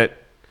do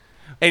it,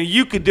 and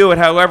you could do it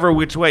however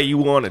which way you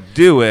want to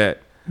do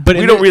it. But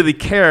we don't really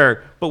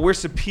care. But we're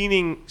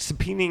subpoenaing.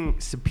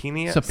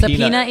 Subpoenaing?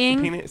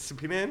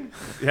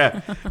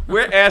 Yeah.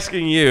 We're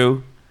asking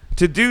you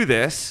to do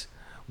this.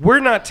 we're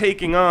not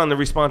taking on the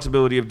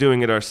responsibility of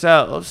doing it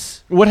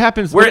ourselves. What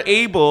happens? We're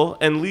able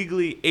and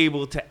legally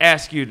able to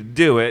ask you to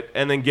do it,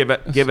 and then give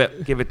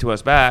it to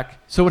us back.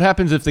 So what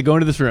happens if they go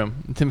into this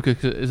room? And Tim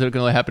Cook is it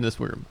going to happen in this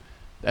room?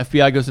 The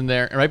FBI goes in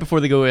there, and right before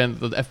they go in,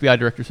 the FBI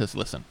director says,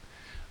 "Listen,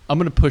 I'm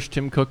going to push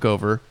Tim Cook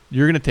over.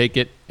 You're going to take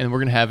it, and we're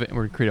going to have it, and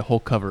we're going to create a whole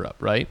cover up,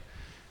 right?"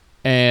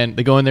 And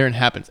they go in there and it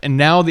happens. And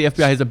now the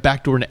FBI has a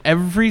backdoor in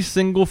every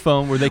single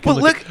phone where they can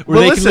can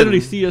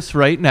literally see us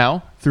right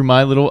now through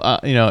my little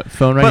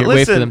phone right here.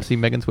 Wave for them. See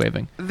Megan's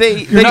waving.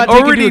 They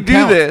already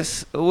do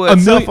this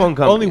with cell phone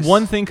companies. Only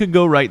one thing could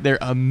go right there.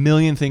 A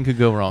million things could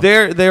go wrong.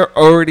 They're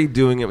already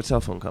doing it with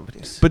cell phone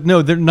companies. But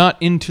no, they're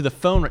not into the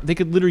phone. They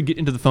could literally get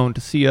into the phone to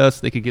see us.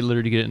 They could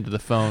literally get into the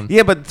phone.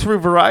 Yeah, but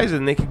through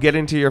Verizon, they could get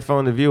into your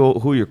phone to view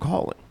who you're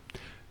calling.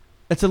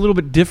 That's a little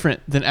bit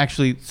different than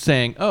actually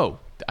saying, "Oh,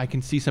 I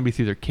can see somebody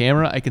through their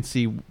camera. I can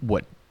see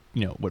what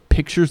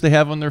pictures they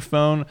have on their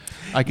phone.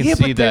 I can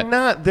see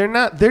that."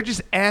 They're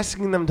just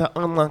asking them to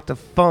unlock the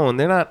phone.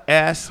 They're not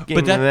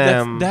asking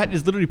them. That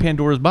is literally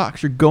Pandora's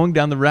box. You're going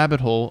down the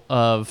rabbit hole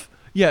of,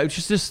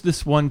 it's just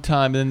this one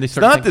time, and then they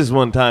start. It's not this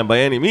one time by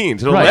any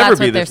means. It'll never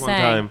be this one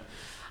time.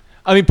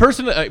 I mean,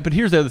 personally, but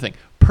here's the other thing.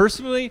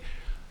 Personally,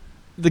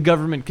 the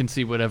government can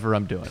see whatever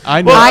I'm doing.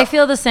 I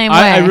feel the same way.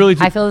 I really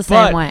do. I feel the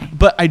same way.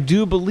 But I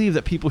do believe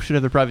that people should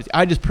have their privacy.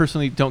 I just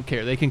personally don't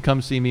care. They can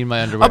come see me in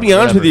my underwear. I'll be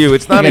honest with you.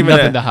 It's not even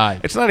nothing to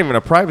hide. It's not even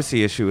a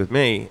privacy issue with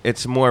me.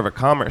 It's more of a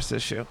commerce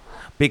issue,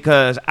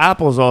 because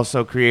Apple's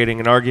also creating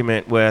an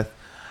argument with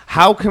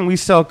how can we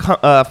sell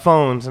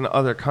phones in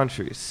other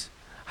countries?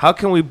 How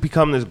can we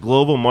become this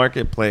global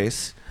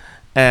marketplace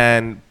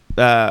and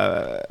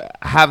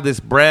have this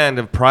brand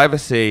of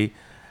privacy?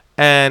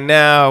 And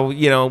now,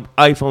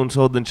 iPhones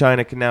sold in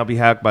China can now be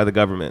hacked by the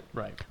government.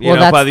 Right.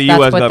 By the U.S.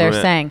 government. That's what they're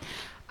saying.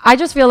 I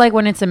just feel like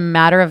when it's a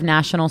matter of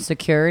national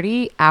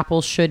security,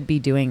 Apple should be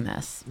doing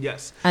this.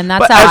 Yes. And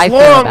that's how I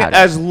feel about it.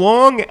 As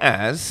long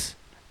as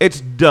it's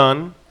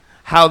done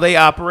how they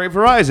operate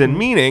Verizon,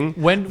 meaning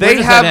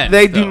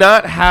they do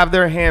not have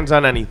their hands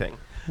on anything.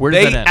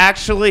 They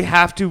actually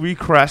have to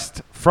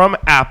request from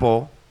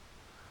Apple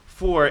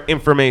for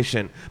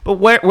information. But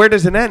where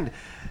does it end?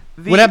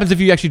 What happens if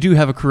you actually do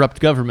have a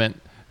corrupt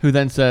government who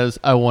then says,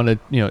 "I want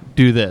to,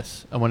 do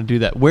this. I want to do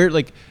that"? Where,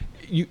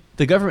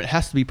 the government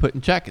has to be put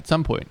in check at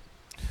some point.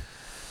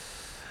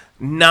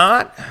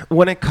 Not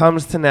when it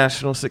comes to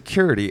national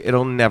security.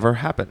 It'll never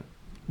happen.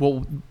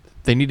 Well,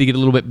 they need to get a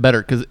little bit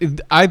better, because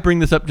I bring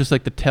this up just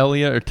like the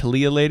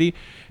Talia lady.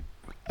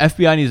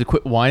 FBI needs to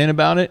quit whining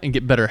about it and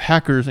get better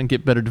hackers and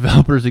get better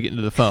developers to get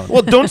into the phone.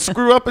 Well, don't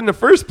screw up in the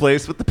first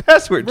place with the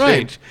password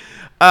change.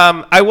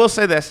 I will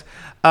say this.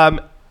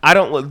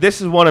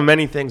 This is one of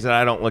many things that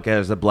I don't look at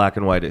as a black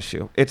and white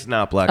issue. It's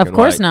not black and white. Of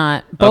course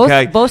not.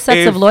 Both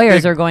sets of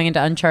lawyers are going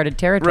into uncharted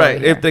territory.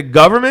 Right. Here. If the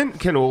government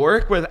can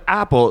work with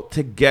Apple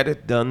to get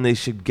it done, they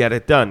should get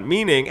it done.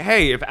 Meaning,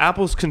 hey, if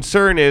Apple's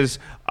concern is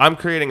I'm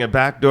creating a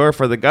backdoor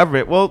for the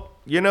government, well,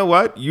 you know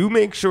what? You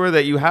make sure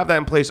that you have that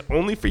in place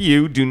only for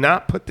you. Do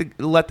not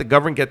let the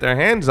government get their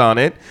hands on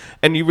it,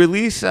 and you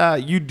release.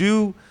 You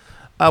do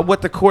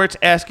what the courts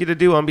ask you to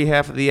do on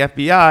behalf of the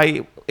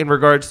FBI. In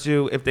regards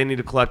to if they need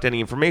to collect any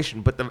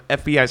information, but the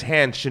FBI's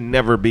hands should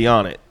never be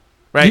on it,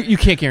 right? You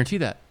can't guarantee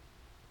that,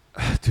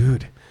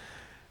 dude.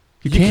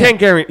 You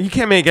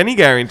can't make any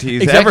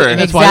guarantees ever.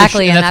 And that's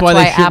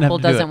why Apple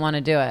doesn't want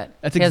to do it,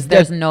 because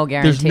there's no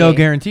guarantee. There's no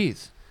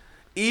guarantees.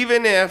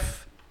 Even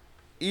if,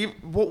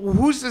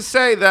 who's to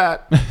say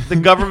that the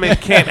government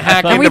can't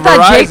hack into Verizon? We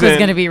thought Jake was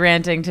going to be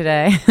ranting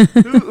today.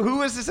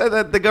 Who is to say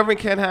that the government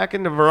can't hack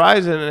into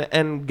Verizon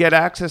and get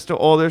access to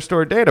all their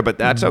stored data? But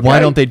that's okay. Why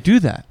don't they do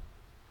that?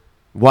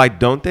 Why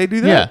don't they do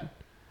that? Yeah.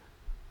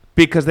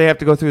 Because they have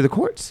to go through the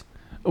courts.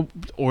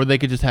 Or they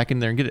could just hack in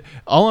there and get it.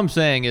 All I'm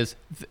saying is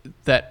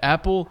that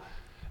Apple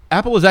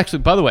is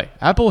actually, by the way,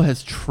 Apple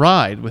has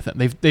tried with them.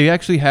 They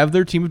actually have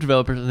their team of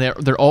developers, and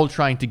they're all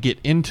trying to get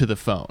into the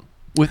phone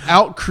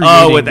without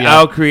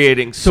creating.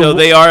 Creating. So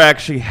they are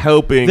actually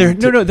helping.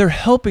 They're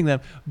helping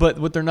them. But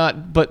what they're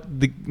not. But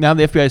now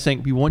the FBI is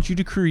saying, we want you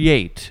to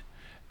create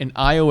an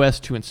iOS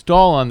to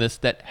install on this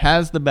that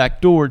has the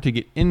backdoor to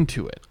get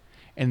into it.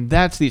 And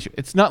that's the issue.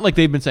 It's not like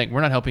they've been saying,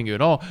 we're not helping you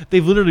at all.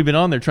 They've literally been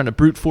on there trying to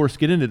brute force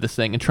get into this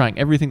thing and trying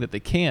everything that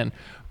they can.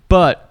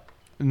 But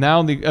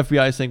now the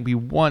FBI is saying, we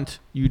want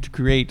you to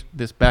create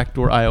this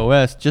backdoor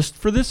iOS just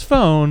for this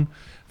phone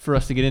for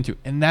us to get into.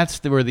 And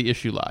that's where the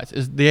issue lies,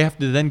 is they have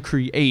to then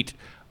create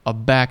a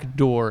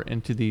backdoor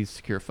into these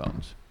secure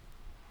phones.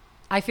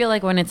 I feel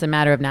like when it's a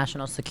matter of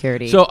national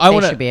security,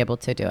 they should be able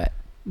to do it.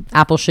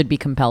 Apple should be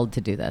compelled to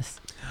do this.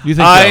 You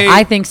think so?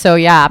 I think so,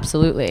 yeah,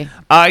 absolutely.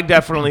 I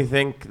definitely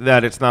think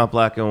that it's not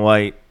black and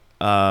white.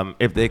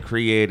 If they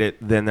create it,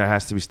 then there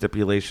has to be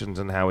stipulations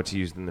on how it's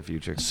used in the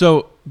future.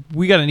 So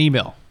we got an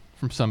email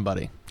from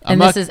somebody.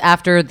 This is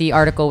after the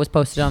article was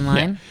posted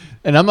online? Yeah.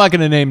 And I'm not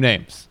going to name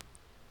names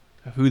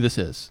of who this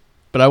is,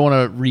 but I want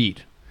to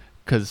read,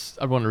 because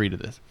I want to read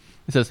this.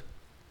 It says,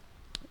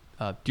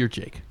 Dear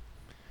Jake.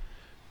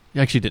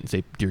 You actually didn't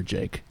say Dear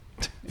Jake.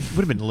 It would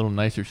have been a little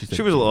nicer. She said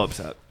she was a little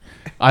upset.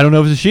 I don't know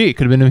if it was a she. It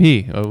could have been a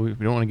he. Oh, we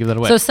don't want to give that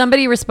away. So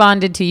somebody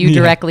responded to you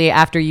directly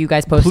after you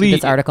guys posted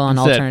this article on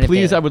Alternative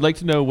Please, Daily. I would like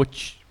to know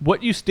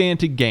what you stand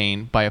to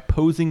gain by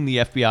opposing the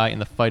FBI in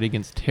the fight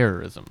against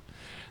terrorism.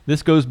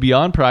 This goes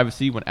beyond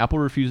privacy when Apple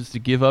refuses to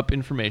give up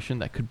information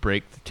that could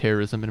break the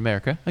terrorism in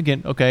America.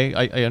 Again, okay,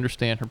 I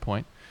understand her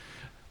point.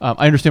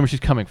 I understand where she's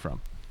coming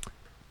from.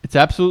 It's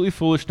absolutely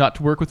foolish not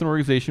to work with an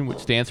organization which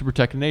stands to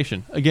protect a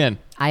nation. Again.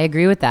 I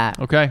agree with that.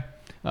 Okay.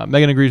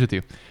 Megan agrees with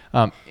you.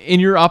 In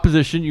your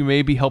opposition, you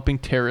may be helping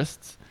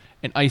terrorists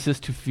and ISIS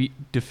to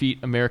defeat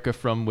America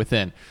from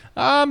within.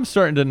 I'm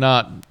starting to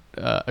not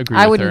agree with her.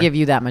 I wouldn't give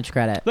you that much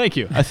credit. Thank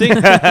you. I think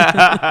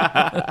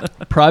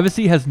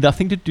privacy has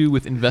nothing to do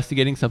with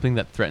investigating something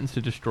that threatens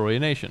to destroy a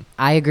nation.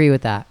 I agree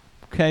with that.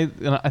 Okay.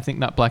 I think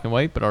not black and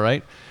white, but all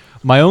right.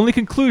 My only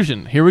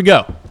conclusion, here we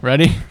go.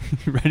 Ready?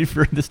 Ready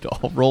for this to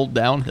all roll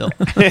downhill?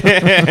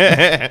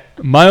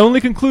 My only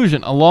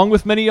conclusion, along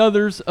with many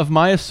others of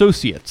my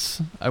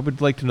associates, I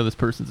would like to know this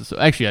person's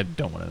actually, I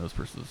don't want to know this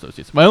person's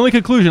associates. My only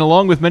conclusion,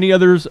 along with many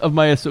others of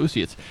my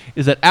associates,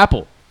 is that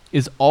Apple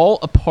is all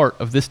a part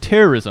of this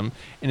terrorism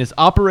and is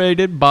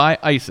operated by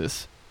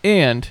ISIS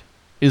and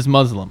is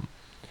Muslim.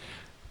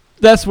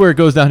 That's where it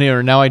goes down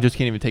here. Now I just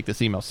can't even take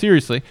this email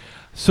seriously.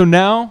 So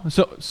no,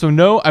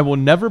 I will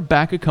never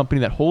back a company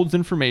that holds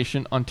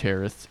information on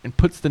terrorists and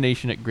puts the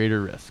nation at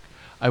greater risk.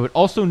 I would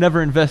also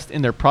never invest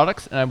in their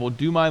products, and I will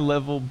do my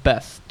level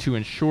best to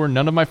ensure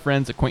none of my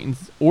friends,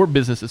 acquaintances, or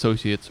business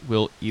associates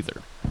will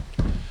either.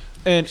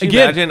 And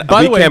again,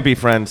 by the way, we can't be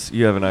friends.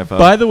 You have an iPhone.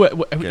 By the way,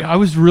 I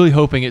was really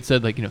hoping it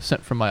said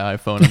sent from my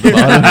iPhone on the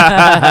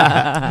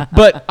bottom.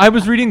 But I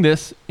was reading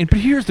this, but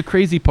here's the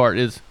crazy part: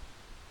 is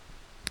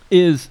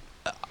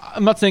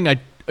I'm not saying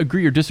I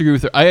agree or disagree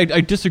with her. I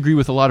disagree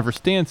with a lot of her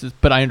stances,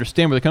 but I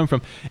understand where they're coming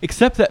from.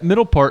 Except that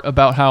middle part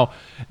about how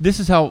this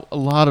is how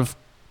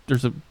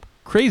there's a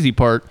crazy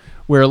part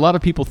where a lot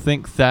of people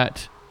think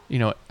that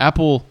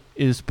Apple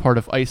is part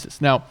of ISIS.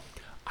 Now,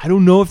 I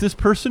don't know if this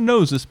person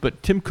knows this,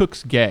 but Tim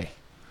Cook's gay,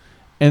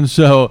 and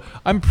so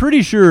I'm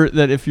pretty sure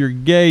that if you're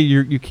gay,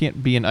 you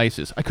can't be in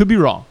ISIS. I could be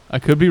wrong.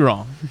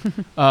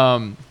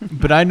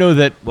 But I know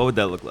that. What would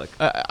that look like?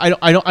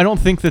 I don't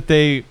think that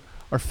they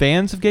are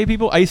fans of gay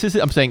people. ISIS.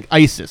 I'm saying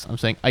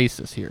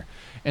ISIS here,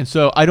 and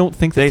so I don't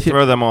think that they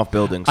throw them off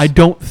buildings. I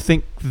don't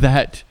think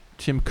that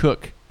Tim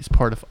Cook is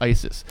part of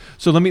ISIS.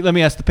 So let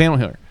me ask the panel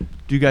here: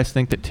 do you guys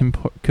think that Tim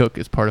Cook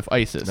is part of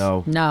ISIS?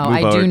 No,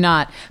 I do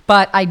not.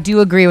 But I do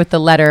agree with the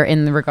letter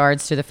in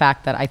regards to the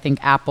fact that I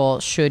think Apple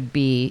should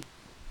be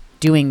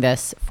doing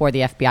this for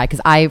the FBI,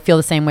 because I feel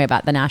the same way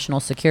about the national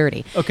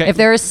security. Okay. If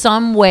there is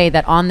some way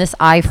that on this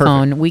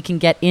iPhone we can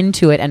get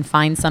into it and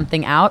find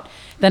something out,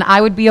 then I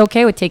would be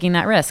okay with taking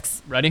that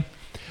risks. Ready?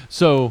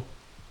 So,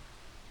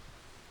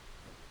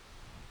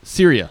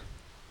 Syria.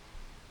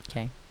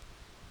 Okay.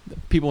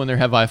 People in there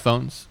have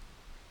iPhones,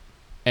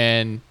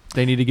 and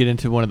they need to get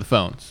into one of the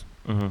phones.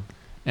 Mm-hmm.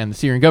 And the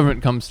Syrian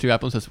government comes to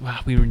Apple and says, "Wow,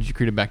 we need you to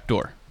create a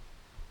backdoor."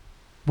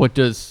 What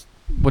does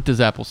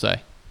Apple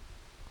say?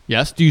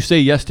 Yes. Do you say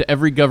yes to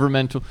every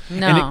governmental?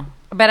 No,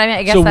 but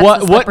I guess so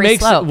that's the slippery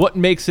slope. What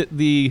makes it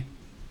the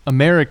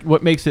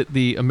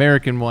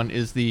American one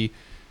is the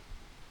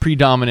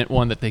predominant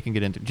one that they can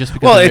get into? Just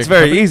because. Well, it's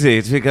very easy.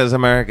 It's because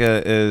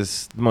America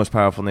is the most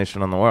powerful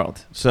nation in the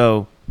world.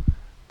 So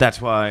that's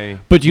why.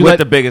 But you let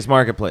the biggest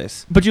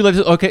marketplace. But you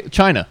let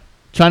China.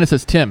 China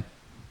says Tim,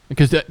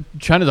 because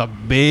China's a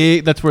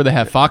big. That's where they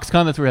have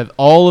Foxconn. That's where they have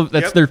all of.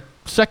 That's their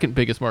second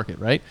biggest market,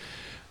 right?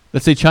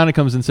 Let's say China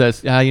comes and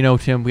says,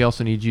 Tim, we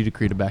also need you to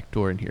create a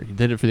backdoor in here. You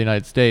did it for the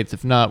United States.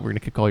 If not, we're going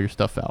to kick all your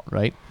stuff out,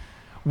 right?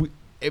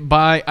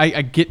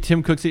 I get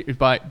Tim Cook's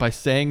by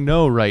saying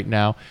no right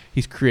now.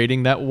 He's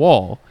creating that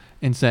wall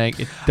and saying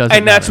it doesn't.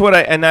 And that's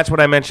what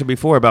I mentioned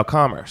before about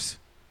commerce,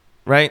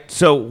 right?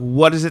 So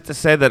what is it to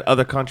say that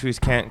other countries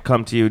can't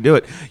come to you and do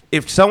it?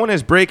 If someone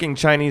is breaking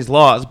Chinese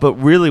laws, but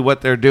really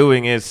what they're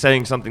doing is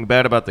saying something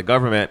bad about the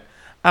government,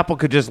 Apple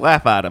could just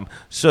laugh at them.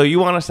 So you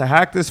want us to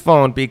hack this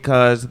phone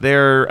because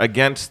they're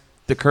against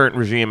the current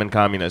regime and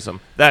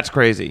communism. That's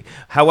crazy.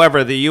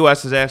 However, the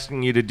U.S. is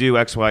asking you to do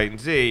X, Y, and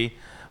Z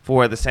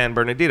for the San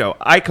Bernardino.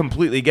 I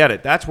completely get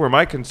it. That's where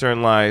my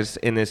concern lies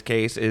in this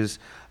case is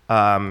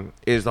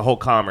the whole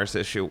commerce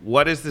issue.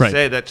 What is to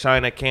say that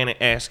China can't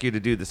ask you to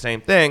do the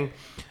same thing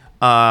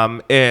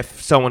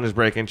if someone is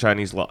breaking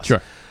Chinese laws?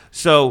 Sure.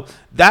 So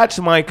that's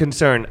my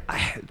concern.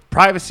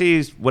 Privacy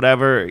is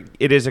whatever.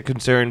 It is a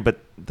concern, but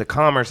the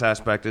commerce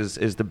aspect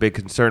is the big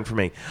concern for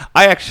me.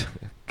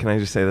 Can I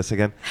just say this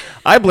again?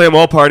 I blame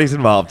all parties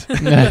involved. Why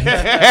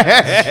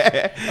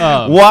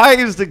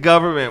did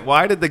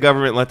the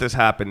government let this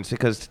happen? It's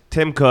because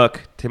Tim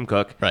Cook,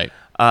 right,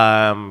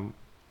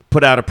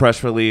 put out a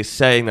press release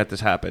saying that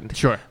this happened.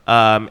 Sure.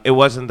 It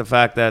wasn't the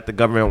fact that the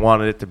government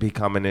wanted it to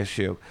become an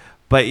issue.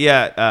 But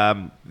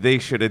yeah, they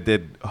should have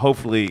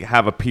hopefully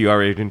have a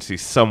PR agency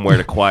somewhere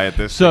to quiet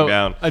this thing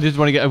down. I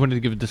wanted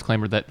to give a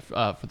disclaimer that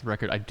for the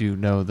record, I do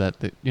know that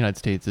the United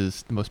States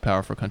is the most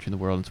powerful country in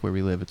the world. It's where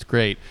we live. It's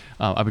great.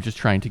 I was just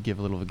trying to give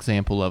a little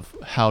example of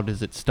how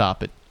does it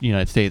stop at the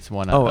United States and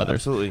why not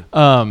others. Absolutely.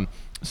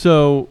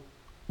 So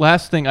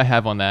last thing I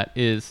have on that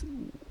is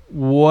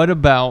what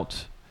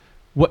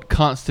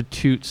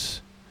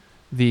constitutes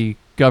the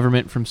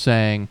government from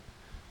saying,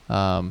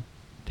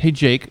 hey,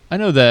 Jake, I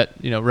know that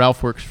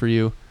Ralph works for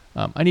you.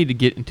 I need to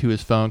get into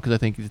his phone because I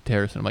think he's a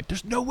terrorist. And I'm like,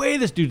 there's no way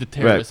this dude's a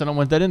terrorist. Right. I don't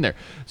want that in there.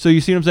 So you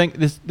see what I'm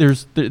saying?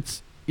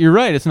 You're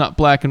right. It's not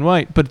black and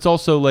white, but it's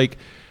also like,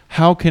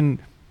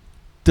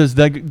 does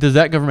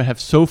that government have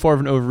so far of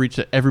an overreach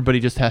that everybody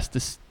just has to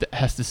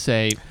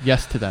say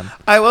yes to them?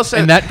 I will say,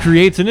 and that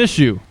creates an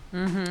issue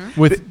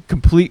with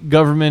complete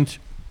government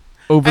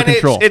over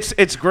control.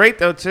 It's great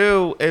though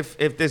too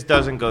if this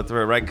doesn't go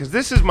through, right? Because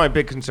this is my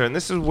big concern.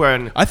 This is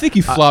when I think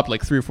you flopped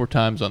like 3 or 4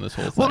 times on this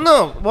whole thing.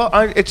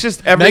 It's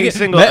just every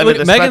single end of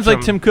the Megan's spectrum.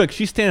 like Tim Cook.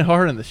 She's standing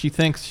hard on this. She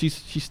thinks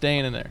she's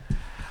staying in there.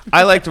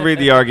 I like to read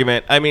the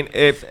argument. I mean,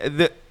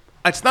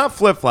 it's not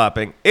flip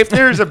flopping. If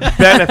there's a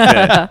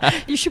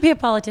benefit, you should be a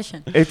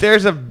politician. If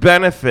there's a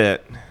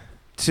benefit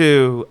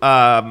to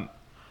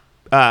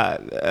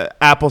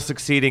Apple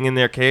succeeding in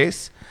their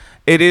case,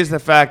 it is the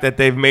fact that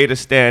they've made a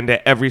stand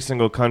at every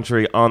single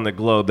country on the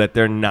globe that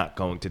they're not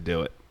going to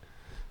do it.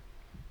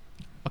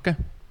 Okay.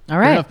 All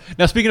right.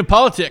 Now, speaking of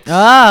politics.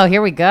 Oh,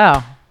 here we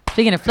go.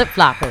 Speaking of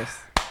flip-floppers.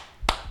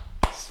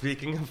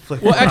 Speaking of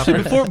flip-floppers. Well,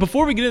 actually,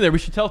 before we get in there, we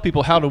should tell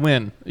people how to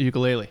win a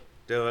ukulele.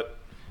 Do it.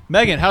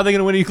 Megan, how are they going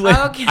to win a ukulele?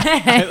 Okay.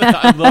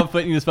 I love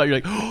putting you in the spot. You're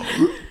like,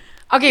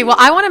 okay, well,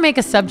 I want to make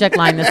a subject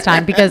line this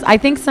time because I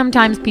think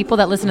sometimes people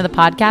that listen to the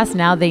podcast,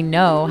 now they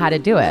know how to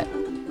do it.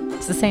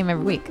 It's the same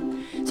every week.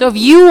 So if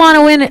you want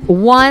to win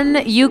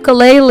one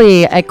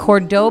ukulele, a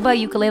Cordoba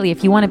ukulele,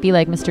 if you want to be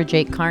like Mr.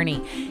 Jake Carney,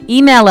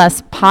 email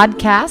us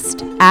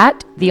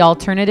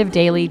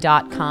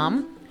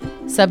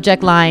podcast@thealternativedaily.com,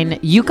 subject line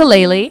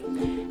ukulele,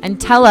 and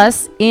tell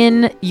us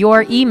in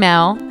your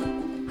email,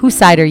 whose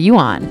side are you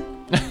on?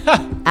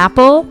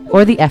 Apple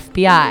or the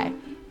FBI?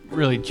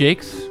 Really,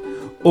 Jake's?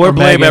 Or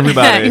blame Megan?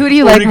 everybody. Who do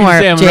you like more,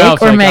 Jake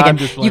Ralph's or like, Megan?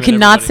 You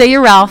cannot say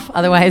you're Ralph,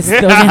 otherwise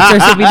those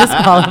answers will be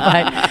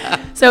disqualified.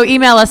 So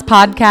email us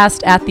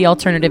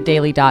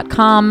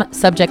podcast@thealternativedaily.com,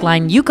 subject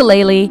line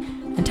ukulele,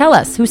 and tell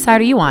us, whose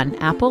side are you on,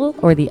 Apple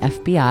or the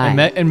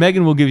FBI? And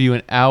Megan will give you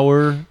an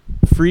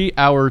free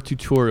hour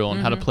tutorial on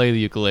how to play the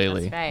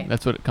ukulele. That's right.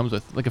 That's what it comes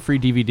with, like a free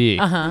DVD.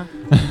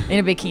 In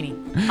a bikini,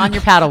 on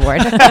your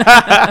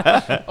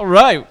paddleboard. All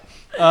right.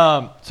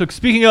 So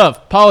speaking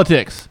of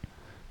politics,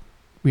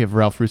 we have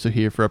Ralph Russo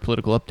here for our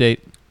political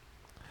update.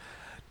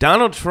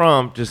 Donald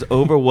Trump just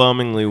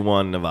overwhelmingly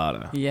won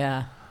Nevada.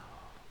 Yeah.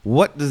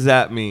 What does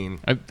that mean?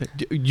 Are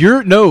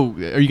you going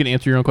to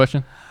answer your own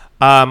question?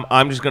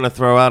 I'm just going to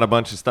throw out a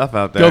bunch of stuff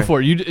out there. Go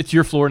for it. It's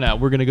your floor now.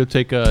 We're going to go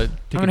take a I'm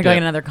going to go get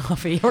another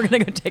coffee. We're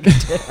going to go take a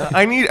dip.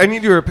 I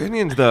need your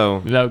opinions, though.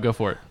 No, go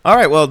for it. All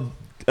right. Well,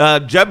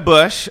 Jeb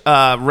Bush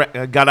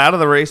got out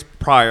of the race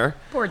prior.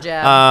 Poor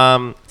Jeb.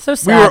 So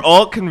sad. We were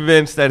all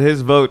convinced that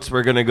his votes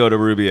were going to go to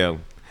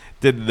Rubio.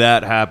 Did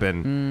that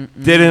happen?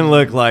 Didn't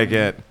look like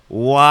it.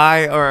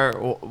 Why?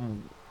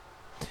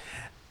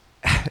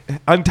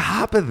 On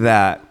top of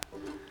that,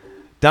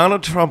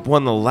 Donald Trump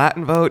won the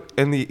Latin vote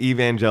and the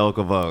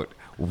evangelical vote.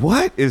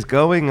 What is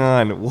going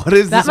on? What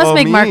is that this all must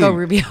make mean? Marco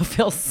Rubio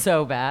feel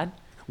so bad.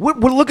 What?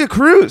 Look at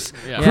Cruz.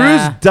 Yeah. Cruz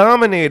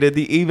dominated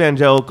the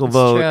evangelical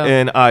vote true.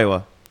 in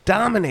Iowa.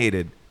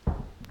 Dominated,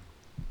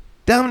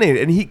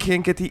 and he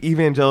can't get the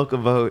evangelical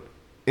vote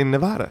in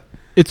Nevada.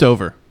 It's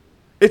over.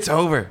 It's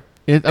over.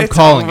 I'm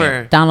calling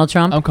it. Donald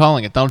Trump? I'm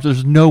calling it.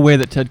 There's no way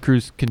that Ted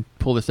Cruz can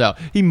pull this out.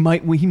 He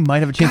might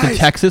have a chance in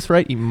Texas,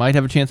 right? He might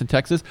have a chance in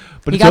Texas,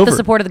 but he it's got over. the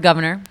support of the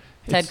governor.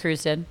 Ted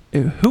Cruz did.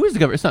 Who is the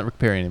governor? It's not Rick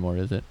Perry anymore,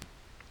 is it?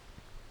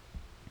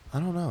 I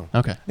don't know.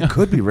 Okay. It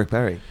could be Rick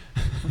Perry.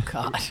 Oh,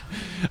 God.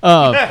 You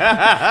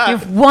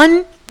have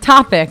one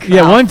topic.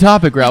 Yeah, one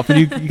topic, Ralph, and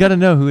you got to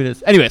know who it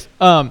is. Anyways,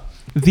 Megan's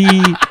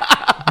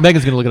going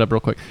to look it up real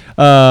quick.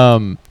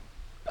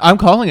 I'm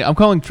calling it. I'm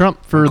calling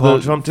Trump for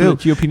Trump too.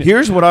 For the GOP.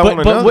 Here's what I want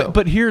to know.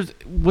 But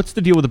what's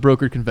the deal with the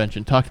brokered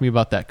convention? Talk to me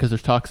about that, because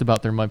there's talks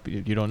about there might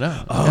be. You don't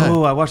know.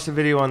 Oh, yeah. I watched the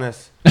video on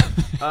this.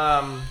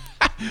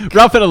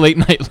 Ralph had a late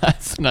night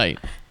last night.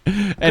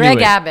 Anyway.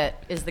 Greg Abbott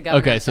is the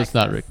governor. Okay, so it's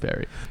not Rick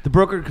Perry. The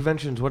brokered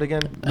conventions. What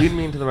again? Lead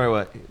me into the right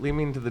way. Lead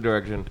me into the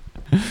direction.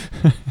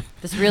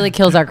 This really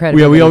kills our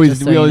credibility. Yeah,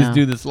 we always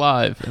do this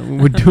live.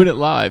 We're doing it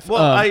live.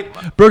 Well,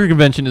 broker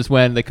convention is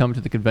when they come to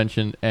the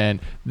convention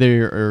and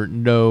there are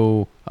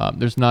no,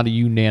 there's not a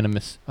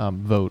unanimous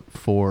vote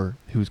for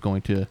who's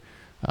going to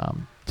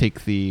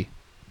take the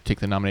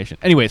nomination.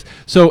 Anyways,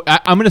 so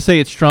I'm going to say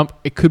it's Trump.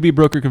 It could be a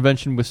broker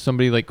convention with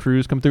somebody like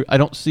Cruz come through. I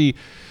don't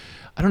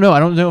know. I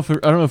don't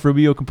know if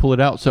Rubio can pull it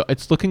out. So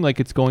it's looking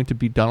like it's going to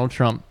be Donald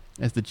Trump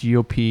as the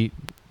GOP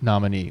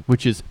nominee,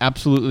 which is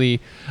absolutely,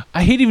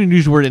 I hate even to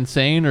use the word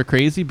insane or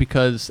crazy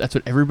because that's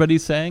what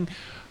everybody's saying.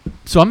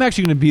 So I'm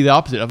actually going to be the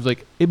opposite. I was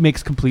like, it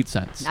makes complete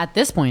sense. At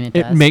this point, it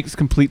does. It makes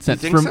complete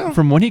sense. You think so?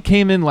 From when he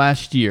came in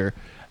last year,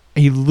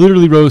 he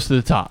literally rose to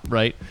the top,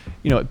 right?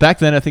 Back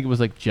then I think it was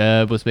like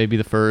Jeb was maybe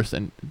the first,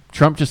 and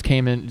Trump just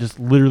came in, just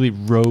literally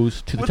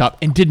rose to the top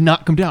and did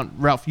not come down.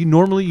 Ralph,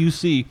 you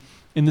see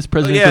in this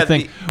presidential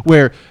thing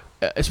where,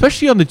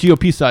 especially on the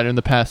GOP side in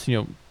the past,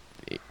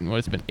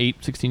 it's been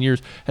 16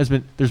 years, there's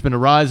been a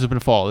rise, there's been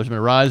a fall, there's been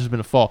a rise, there's been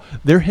a fall.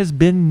 There has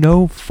been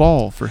no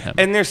fall for him.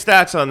 And there's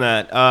stats on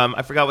that.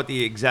 I forgot what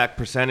the exact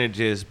percentage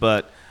is,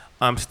 but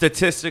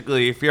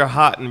statistically, if you're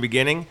hot in the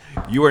beginning,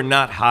 you are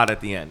not hot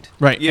at the end.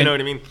 Right. You know what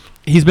I mean?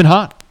 He's been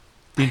hot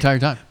the entire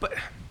time. But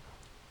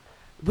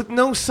with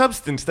no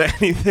substance to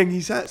anything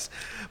he says.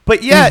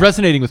 But yeah. He's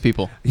resonating with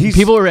people.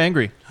 People are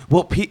angry.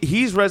 Well,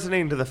 he's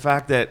resonating to the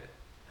fact that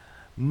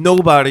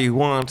nobody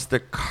wants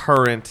the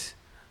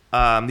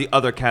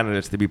other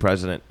candidates to be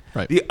president.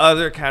 Right. The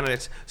other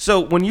candidates. So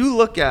when you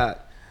look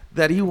at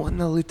that, he won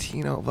the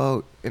Latino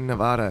vote in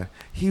Nevada.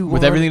 He won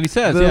with everything he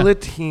says, the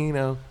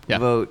Latino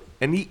vote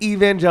and the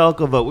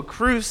evangelical vote with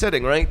Cruz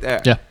sitting right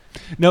there. Yeah.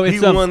 No, he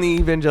won the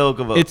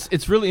evangelical vote.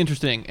 It's really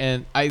interesting,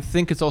 and I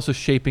think it's also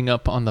shaping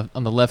up on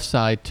the left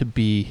side to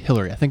be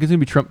Hillary. I think it's going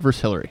to be Trump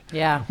versus Hillary.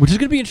 Yeah. Which is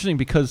going to be interesting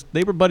because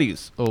they were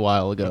buddies a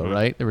while ago,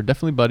 right? They were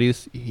definitely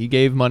buddies. He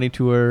gave money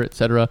to her,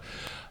 etc.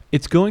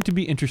 It's going to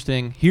be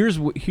interesting. Here's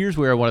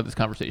where I wanted this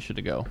conversation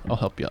to go. I'll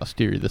help you. I'll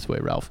steer you this way,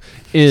 Ralph.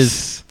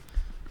 Is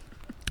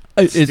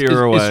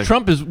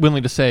Trump is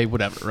willing to say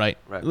whatever, right?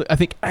 I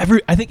think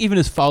even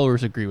his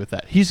followers agree with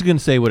that. He's going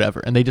to say whatever,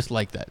 and they just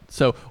like that.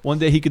 So one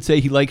day he could say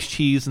he likes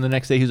cheese, and the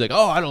next day he's like,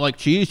 "Oh, I don't like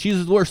cheese. Cheese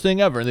is the worst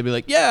thing ever." And they'd be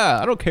like, "Yeah,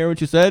 I don't care what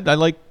you said. I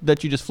like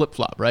that you just flip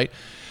flop, right?"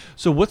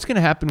 So what's going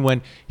to happen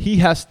when he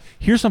has?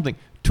 Here's something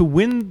to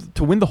win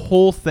the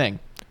whole thing.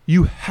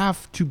 You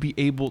have to be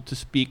able to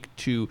speak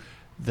to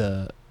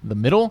the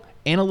middle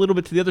and a little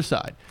bit to the other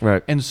side,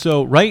 right? And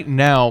so right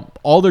now,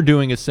 all they're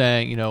doing is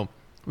saying,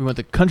 we want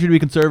the country to be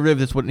conservative.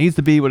 That's what it needs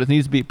to be, what it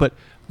needs to be. But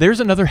there's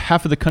another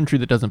half of the country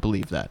that doesn't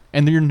believe that.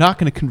 And you're not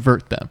going to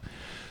convert them.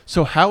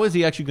 So how is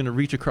he actually going to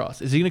reach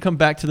across? Is he going to come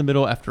back to the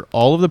middle after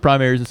all of the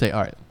primaries and say,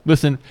 all right,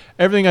 listen,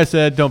 everything I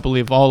said, don't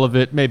believe all of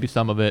it, maybe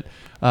some of it.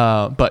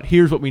 But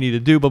here's what we need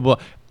to do, blah, blah.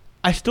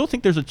 I still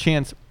think there's a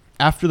chance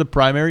after the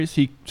primaries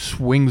he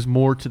swings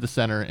more to the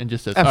center and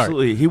just says,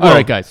 absolutely, all right, he will. All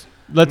right, guys.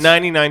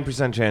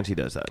 99% chance he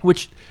does that.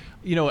 Which,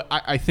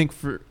 I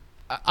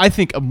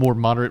think a more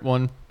moderate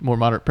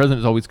president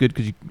is always good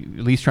because you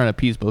at least trying to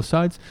appease both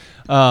sides.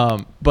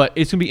 But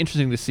it's going to be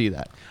interesting to see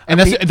that. And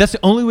that's the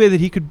only way that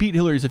he could beat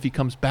Hillary is if he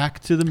comes back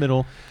to the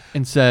middle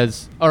and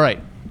says, all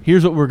right,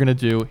 here's what we're going to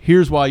do.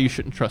 Here's why you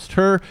shouldn't trust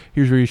her.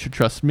 Here's where you should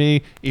trust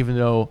me, even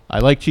though I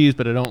like cheese,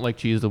 but I don't like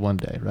cheese the one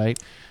day,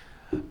 right?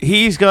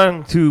 He's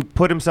going to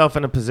put himself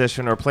in a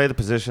position or play the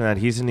position that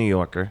he's a New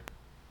Yorker,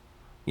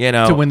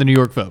 to win the New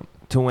York vote.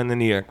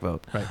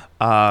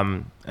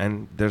 Right.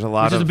 And there's a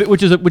lot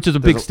which is a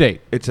big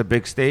state. It's a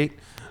big state.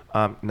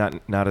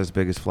 Not as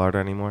big as Florida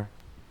anymore,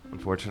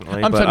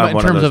 unfortunately. I'm talking about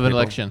in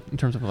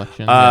terms of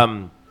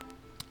election.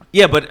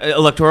 Yeah, but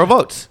electoral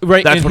votes.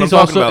 Right. That's what I'm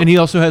talking about. And he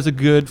also has a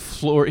good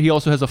He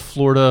also has a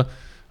Florida,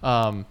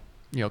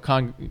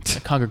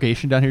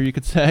 congregation down here. You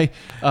could say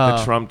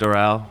the Trump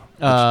Doral.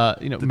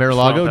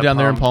 Mar-a-Lago down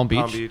there in Palm Beach.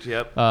 Palm Beach.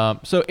 Yep.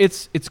 So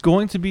it's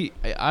going to be.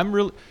 I'm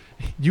really.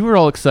 You were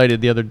all excited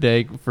the other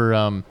day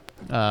for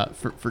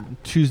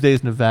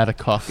Tuesday's Nevada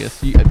caucus.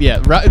 He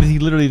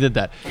literally did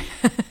that.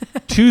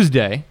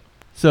 Tuesday.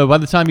 So by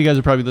the time you guys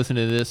are probably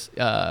listening to this,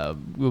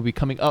 we'll be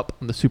coming up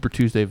on the Super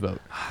Tuesday vote.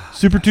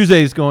 Super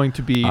Tuesday is going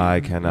to be.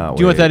 I cannot.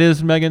 Do you know what that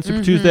is, Megan?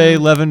 Super Tuesday.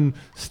 11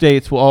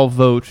 states will all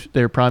vote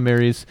their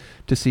primaries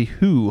to see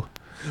who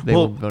they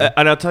will vote.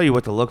 And I'll tell you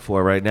what to look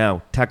for right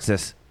now.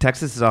 Texas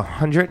is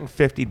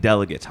 150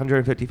 delegates.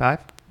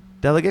 155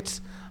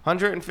 delegates.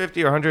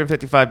 150 or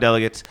 155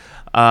 delegates.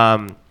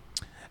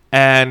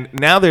 And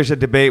now there's a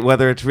debate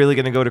whether it's really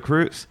going to go to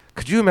Cruz.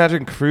 Could you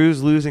imagine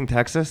Cruz losing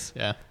Texas?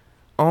 Yeah.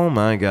 Oh,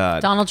 my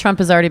God. Donald Trump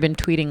has already been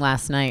tweeting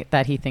last night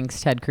that he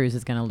thinks Ted Cruz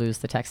is going to lose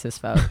the Texas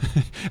vote.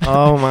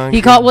 Oh, my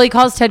God. He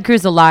calls Ted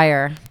Cruz a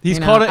liar. He's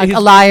called a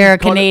liar,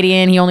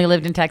 Canadian. He only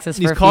lived in Texas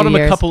for a few years. He's called him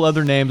a couple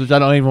other names, which I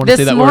don't even want to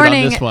say that word on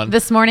this one.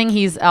 This morning,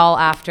 he's all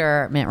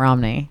after Mitt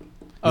Romney.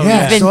 Oh,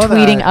 yeah, he's been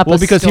tweeting up. Well,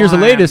 because here's the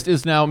latest: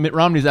 is now Mitt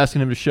Romney's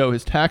asking him to show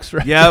his tax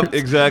records. Yep,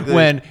 exactly.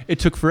 When it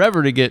took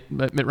forever to get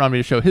Mitt Romney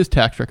to show his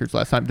tax records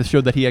last time to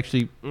show that he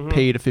actually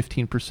paid a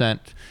 15%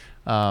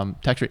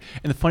 tax rate.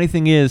 And the funny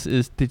thing is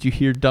did you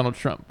hear Donald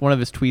Trump? One of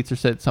his tweets or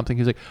said something.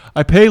 He's like,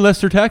 "I pay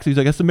lesser taxes." He's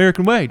like, "That's the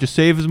American way. Just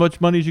save as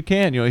much money as you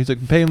can." He's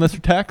like, "Paying lesser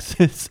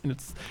taxes."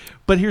 And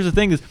but here's the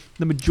thing: is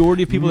the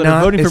majority of people that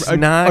are voting for are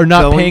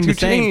not paying the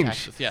same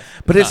taxes. Yes,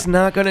 but it's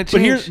not going to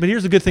change. But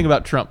here's the good thing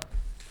about Trump.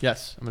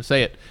 Yes, I'm going to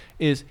say it.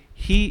 Is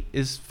he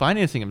is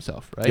financing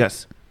himself, right?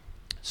 Yes.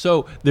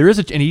 So there is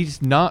and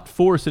he's not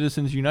for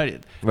Citizens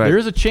United. Right. There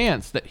is a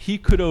chance that he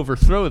could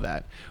overthrow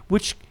that,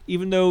 which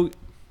even though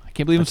I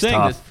can't believe I'm saying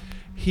this,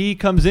 he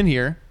comes in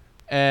here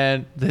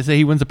and they say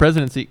he wins the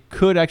presidency,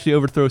 could actually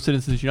overthrow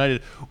Citizens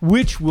United,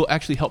 which will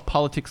actually help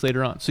politics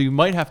later on. So you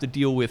might have to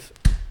deal with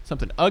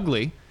something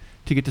ugly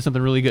to get to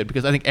something really good,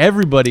 because I think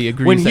everybody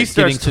agrees when that he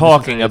starts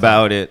talking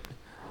about it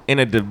in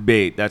a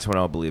debate, that's when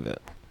I'll believe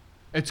it.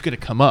 It's going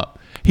to come up.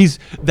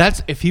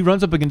 If he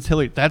runs up against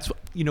Hillary,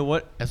 you know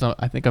what?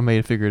 I think I may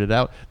have figured it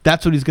out.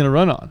 That's what he's going to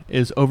run on,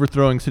 is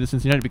overthrowing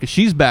Citizens United, because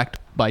she's backed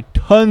by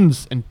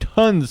tons and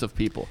tons of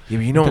people. Yeah,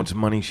 but you know how much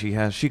money she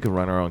has? She could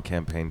run her own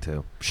campaign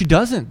too. She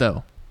doesn't,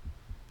 though.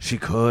 She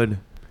could.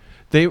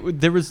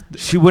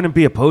 She wouldn't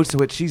be opposed to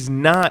it. She's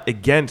not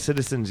against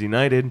Citizens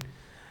United.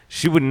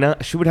 She would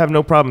not. She would have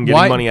no problem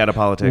getting money out of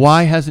politics.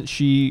 Why hasn't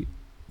she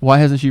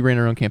ran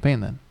her own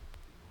campaign then?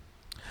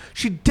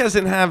 She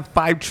doesn't have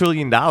 $5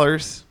 trillion. No,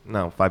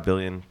 $5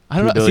 billion.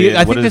 I don't know. See,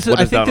 I think this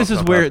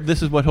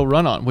is what he'll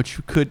run on, which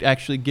could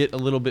actually get a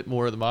little bit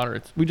more of the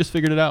moderates. We just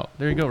figured it out.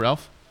 There you go,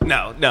 Ralph.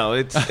 No,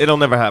 it'll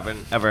never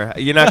happen ever.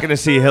 You're not going to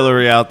see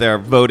Hillary out there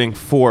voting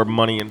for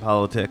money in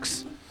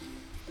politics.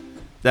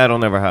 That'll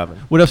never happen.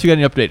 What else you got?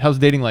 Any update? How's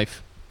dating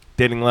life?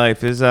 Dating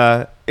life is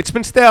it's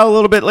been stale a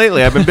little bit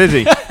lately. I've been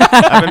busy.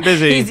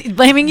 He's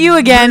blaming you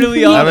again.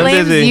 He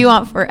blames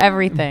you for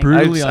everything.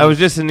 I was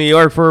just in New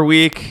York for a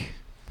week.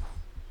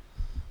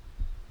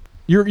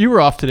 You were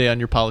off today on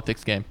your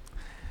politics game.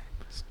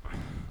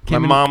 My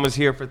mom was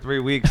here for 3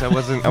 weeks. I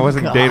wasn't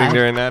dating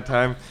during that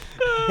time.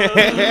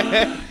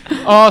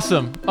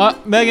 Awesome.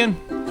 Megan?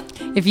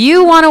 If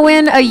you want to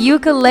win a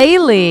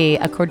ukulele,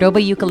 a Cordoba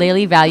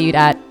ukulele valued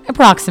at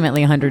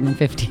approximately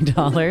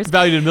 $150.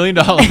 Valued at $1 million.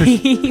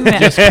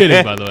 Just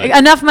kidding, by the way.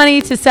 Enough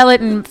money to sell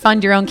it and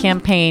fund your own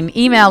campaign.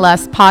 Email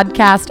us,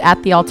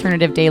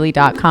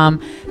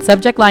 podcast@thealternativedaily.com.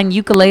 Subject line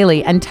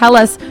ukulele, and tell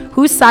us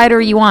whose side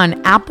are you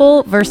on,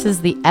 Apple versus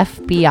the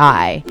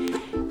FBI.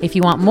 If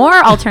you want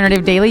more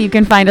Alternative Daily, you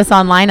can find us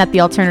online at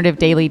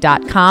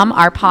thealternativedaily.com.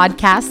 Our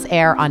podcasts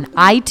air on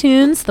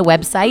iTunes, the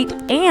website,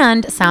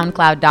 and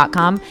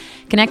soundcloud.com.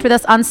 Connect with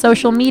us on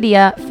social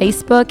media,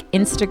 Facebook,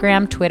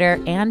 Instagram, Twitter,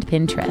 and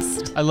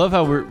Pinterest. I love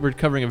how we're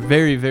covering a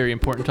very, very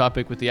important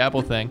topic with the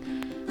Apple thing,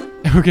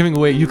 and we're giving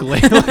away a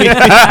ukulele.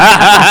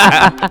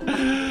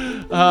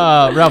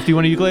 Ralph, do you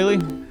want a ukulele?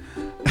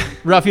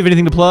 Ralph, you have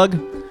anything to plug?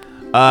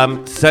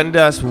 Send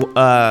us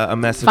a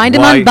message. Find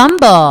him on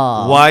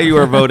Bumble. Why you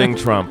are voting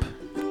Trump.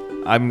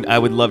 I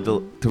would love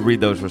to read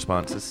those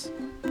responses.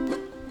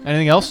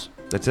 Anything else?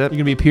 That's it. You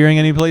gonna be appearing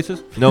any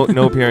places? No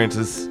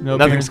appearances.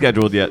 Nothing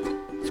scheduled yet.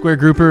 Square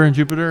Grouper in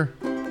Jupiter.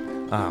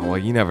 Well,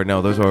 you never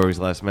know. Those are always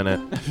last minute.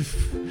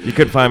 You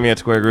could find me at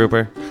Square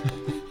Grouper.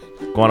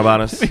 Go on about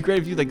us. It'd be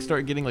great if you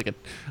start getting like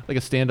a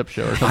stand-up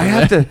show or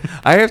something.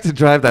 I have to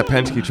drive that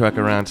Penske truck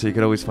around so you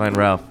could always find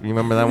Ralph. You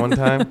remember that one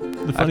time?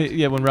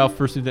 When Ralph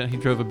first did that, he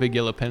drove a big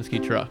yellow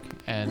Penske truck,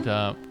 and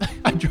I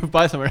drove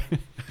by somewhere.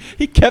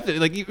 He kept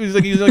it he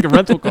was like a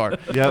rental car.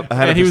 Yep, I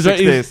had and it for 6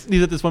 days.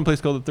 He's at this one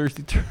place called the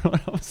Thirsty Turtle.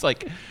 And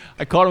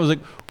I caught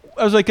him.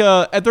 I was like,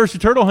 at Thirsty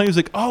Turtle, and he was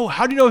like, oh,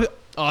 how do you know?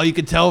 Oh, you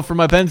can tell from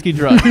my Penske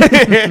truck.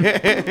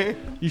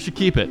 You should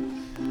keep it.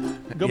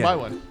 Go buy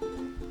one.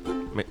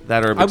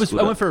 That or I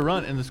went for a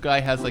run, and this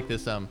guy has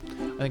this I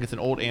think it's an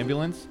old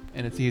ambulance,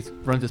 and he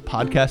runs his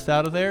podcast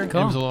out of there.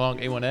 Cool. It was along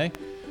A1A.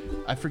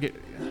 I forget.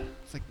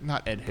 It's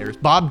not Ed Harris.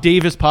 Bob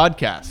Davis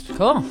podcast.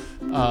 Cool.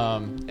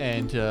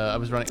 And I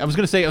was running. I was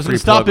going to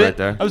stop in. Right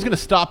there. I was going to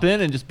stop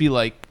in and just be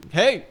like,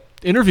 hey,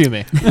 interview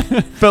me.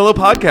 Fellow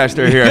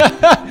podcaster here.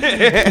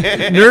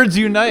 Nerds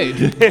unite.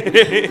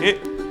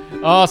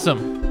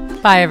 Awesome.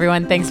 Bye,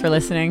 everyone. Thanks for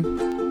listening.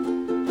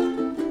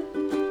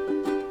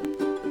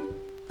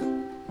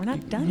 We're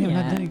not done yet. We're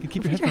not done. You can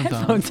keep your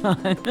headphones on.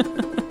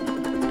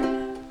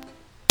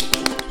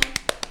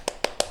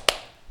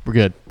 We're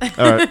good.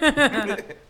 All right.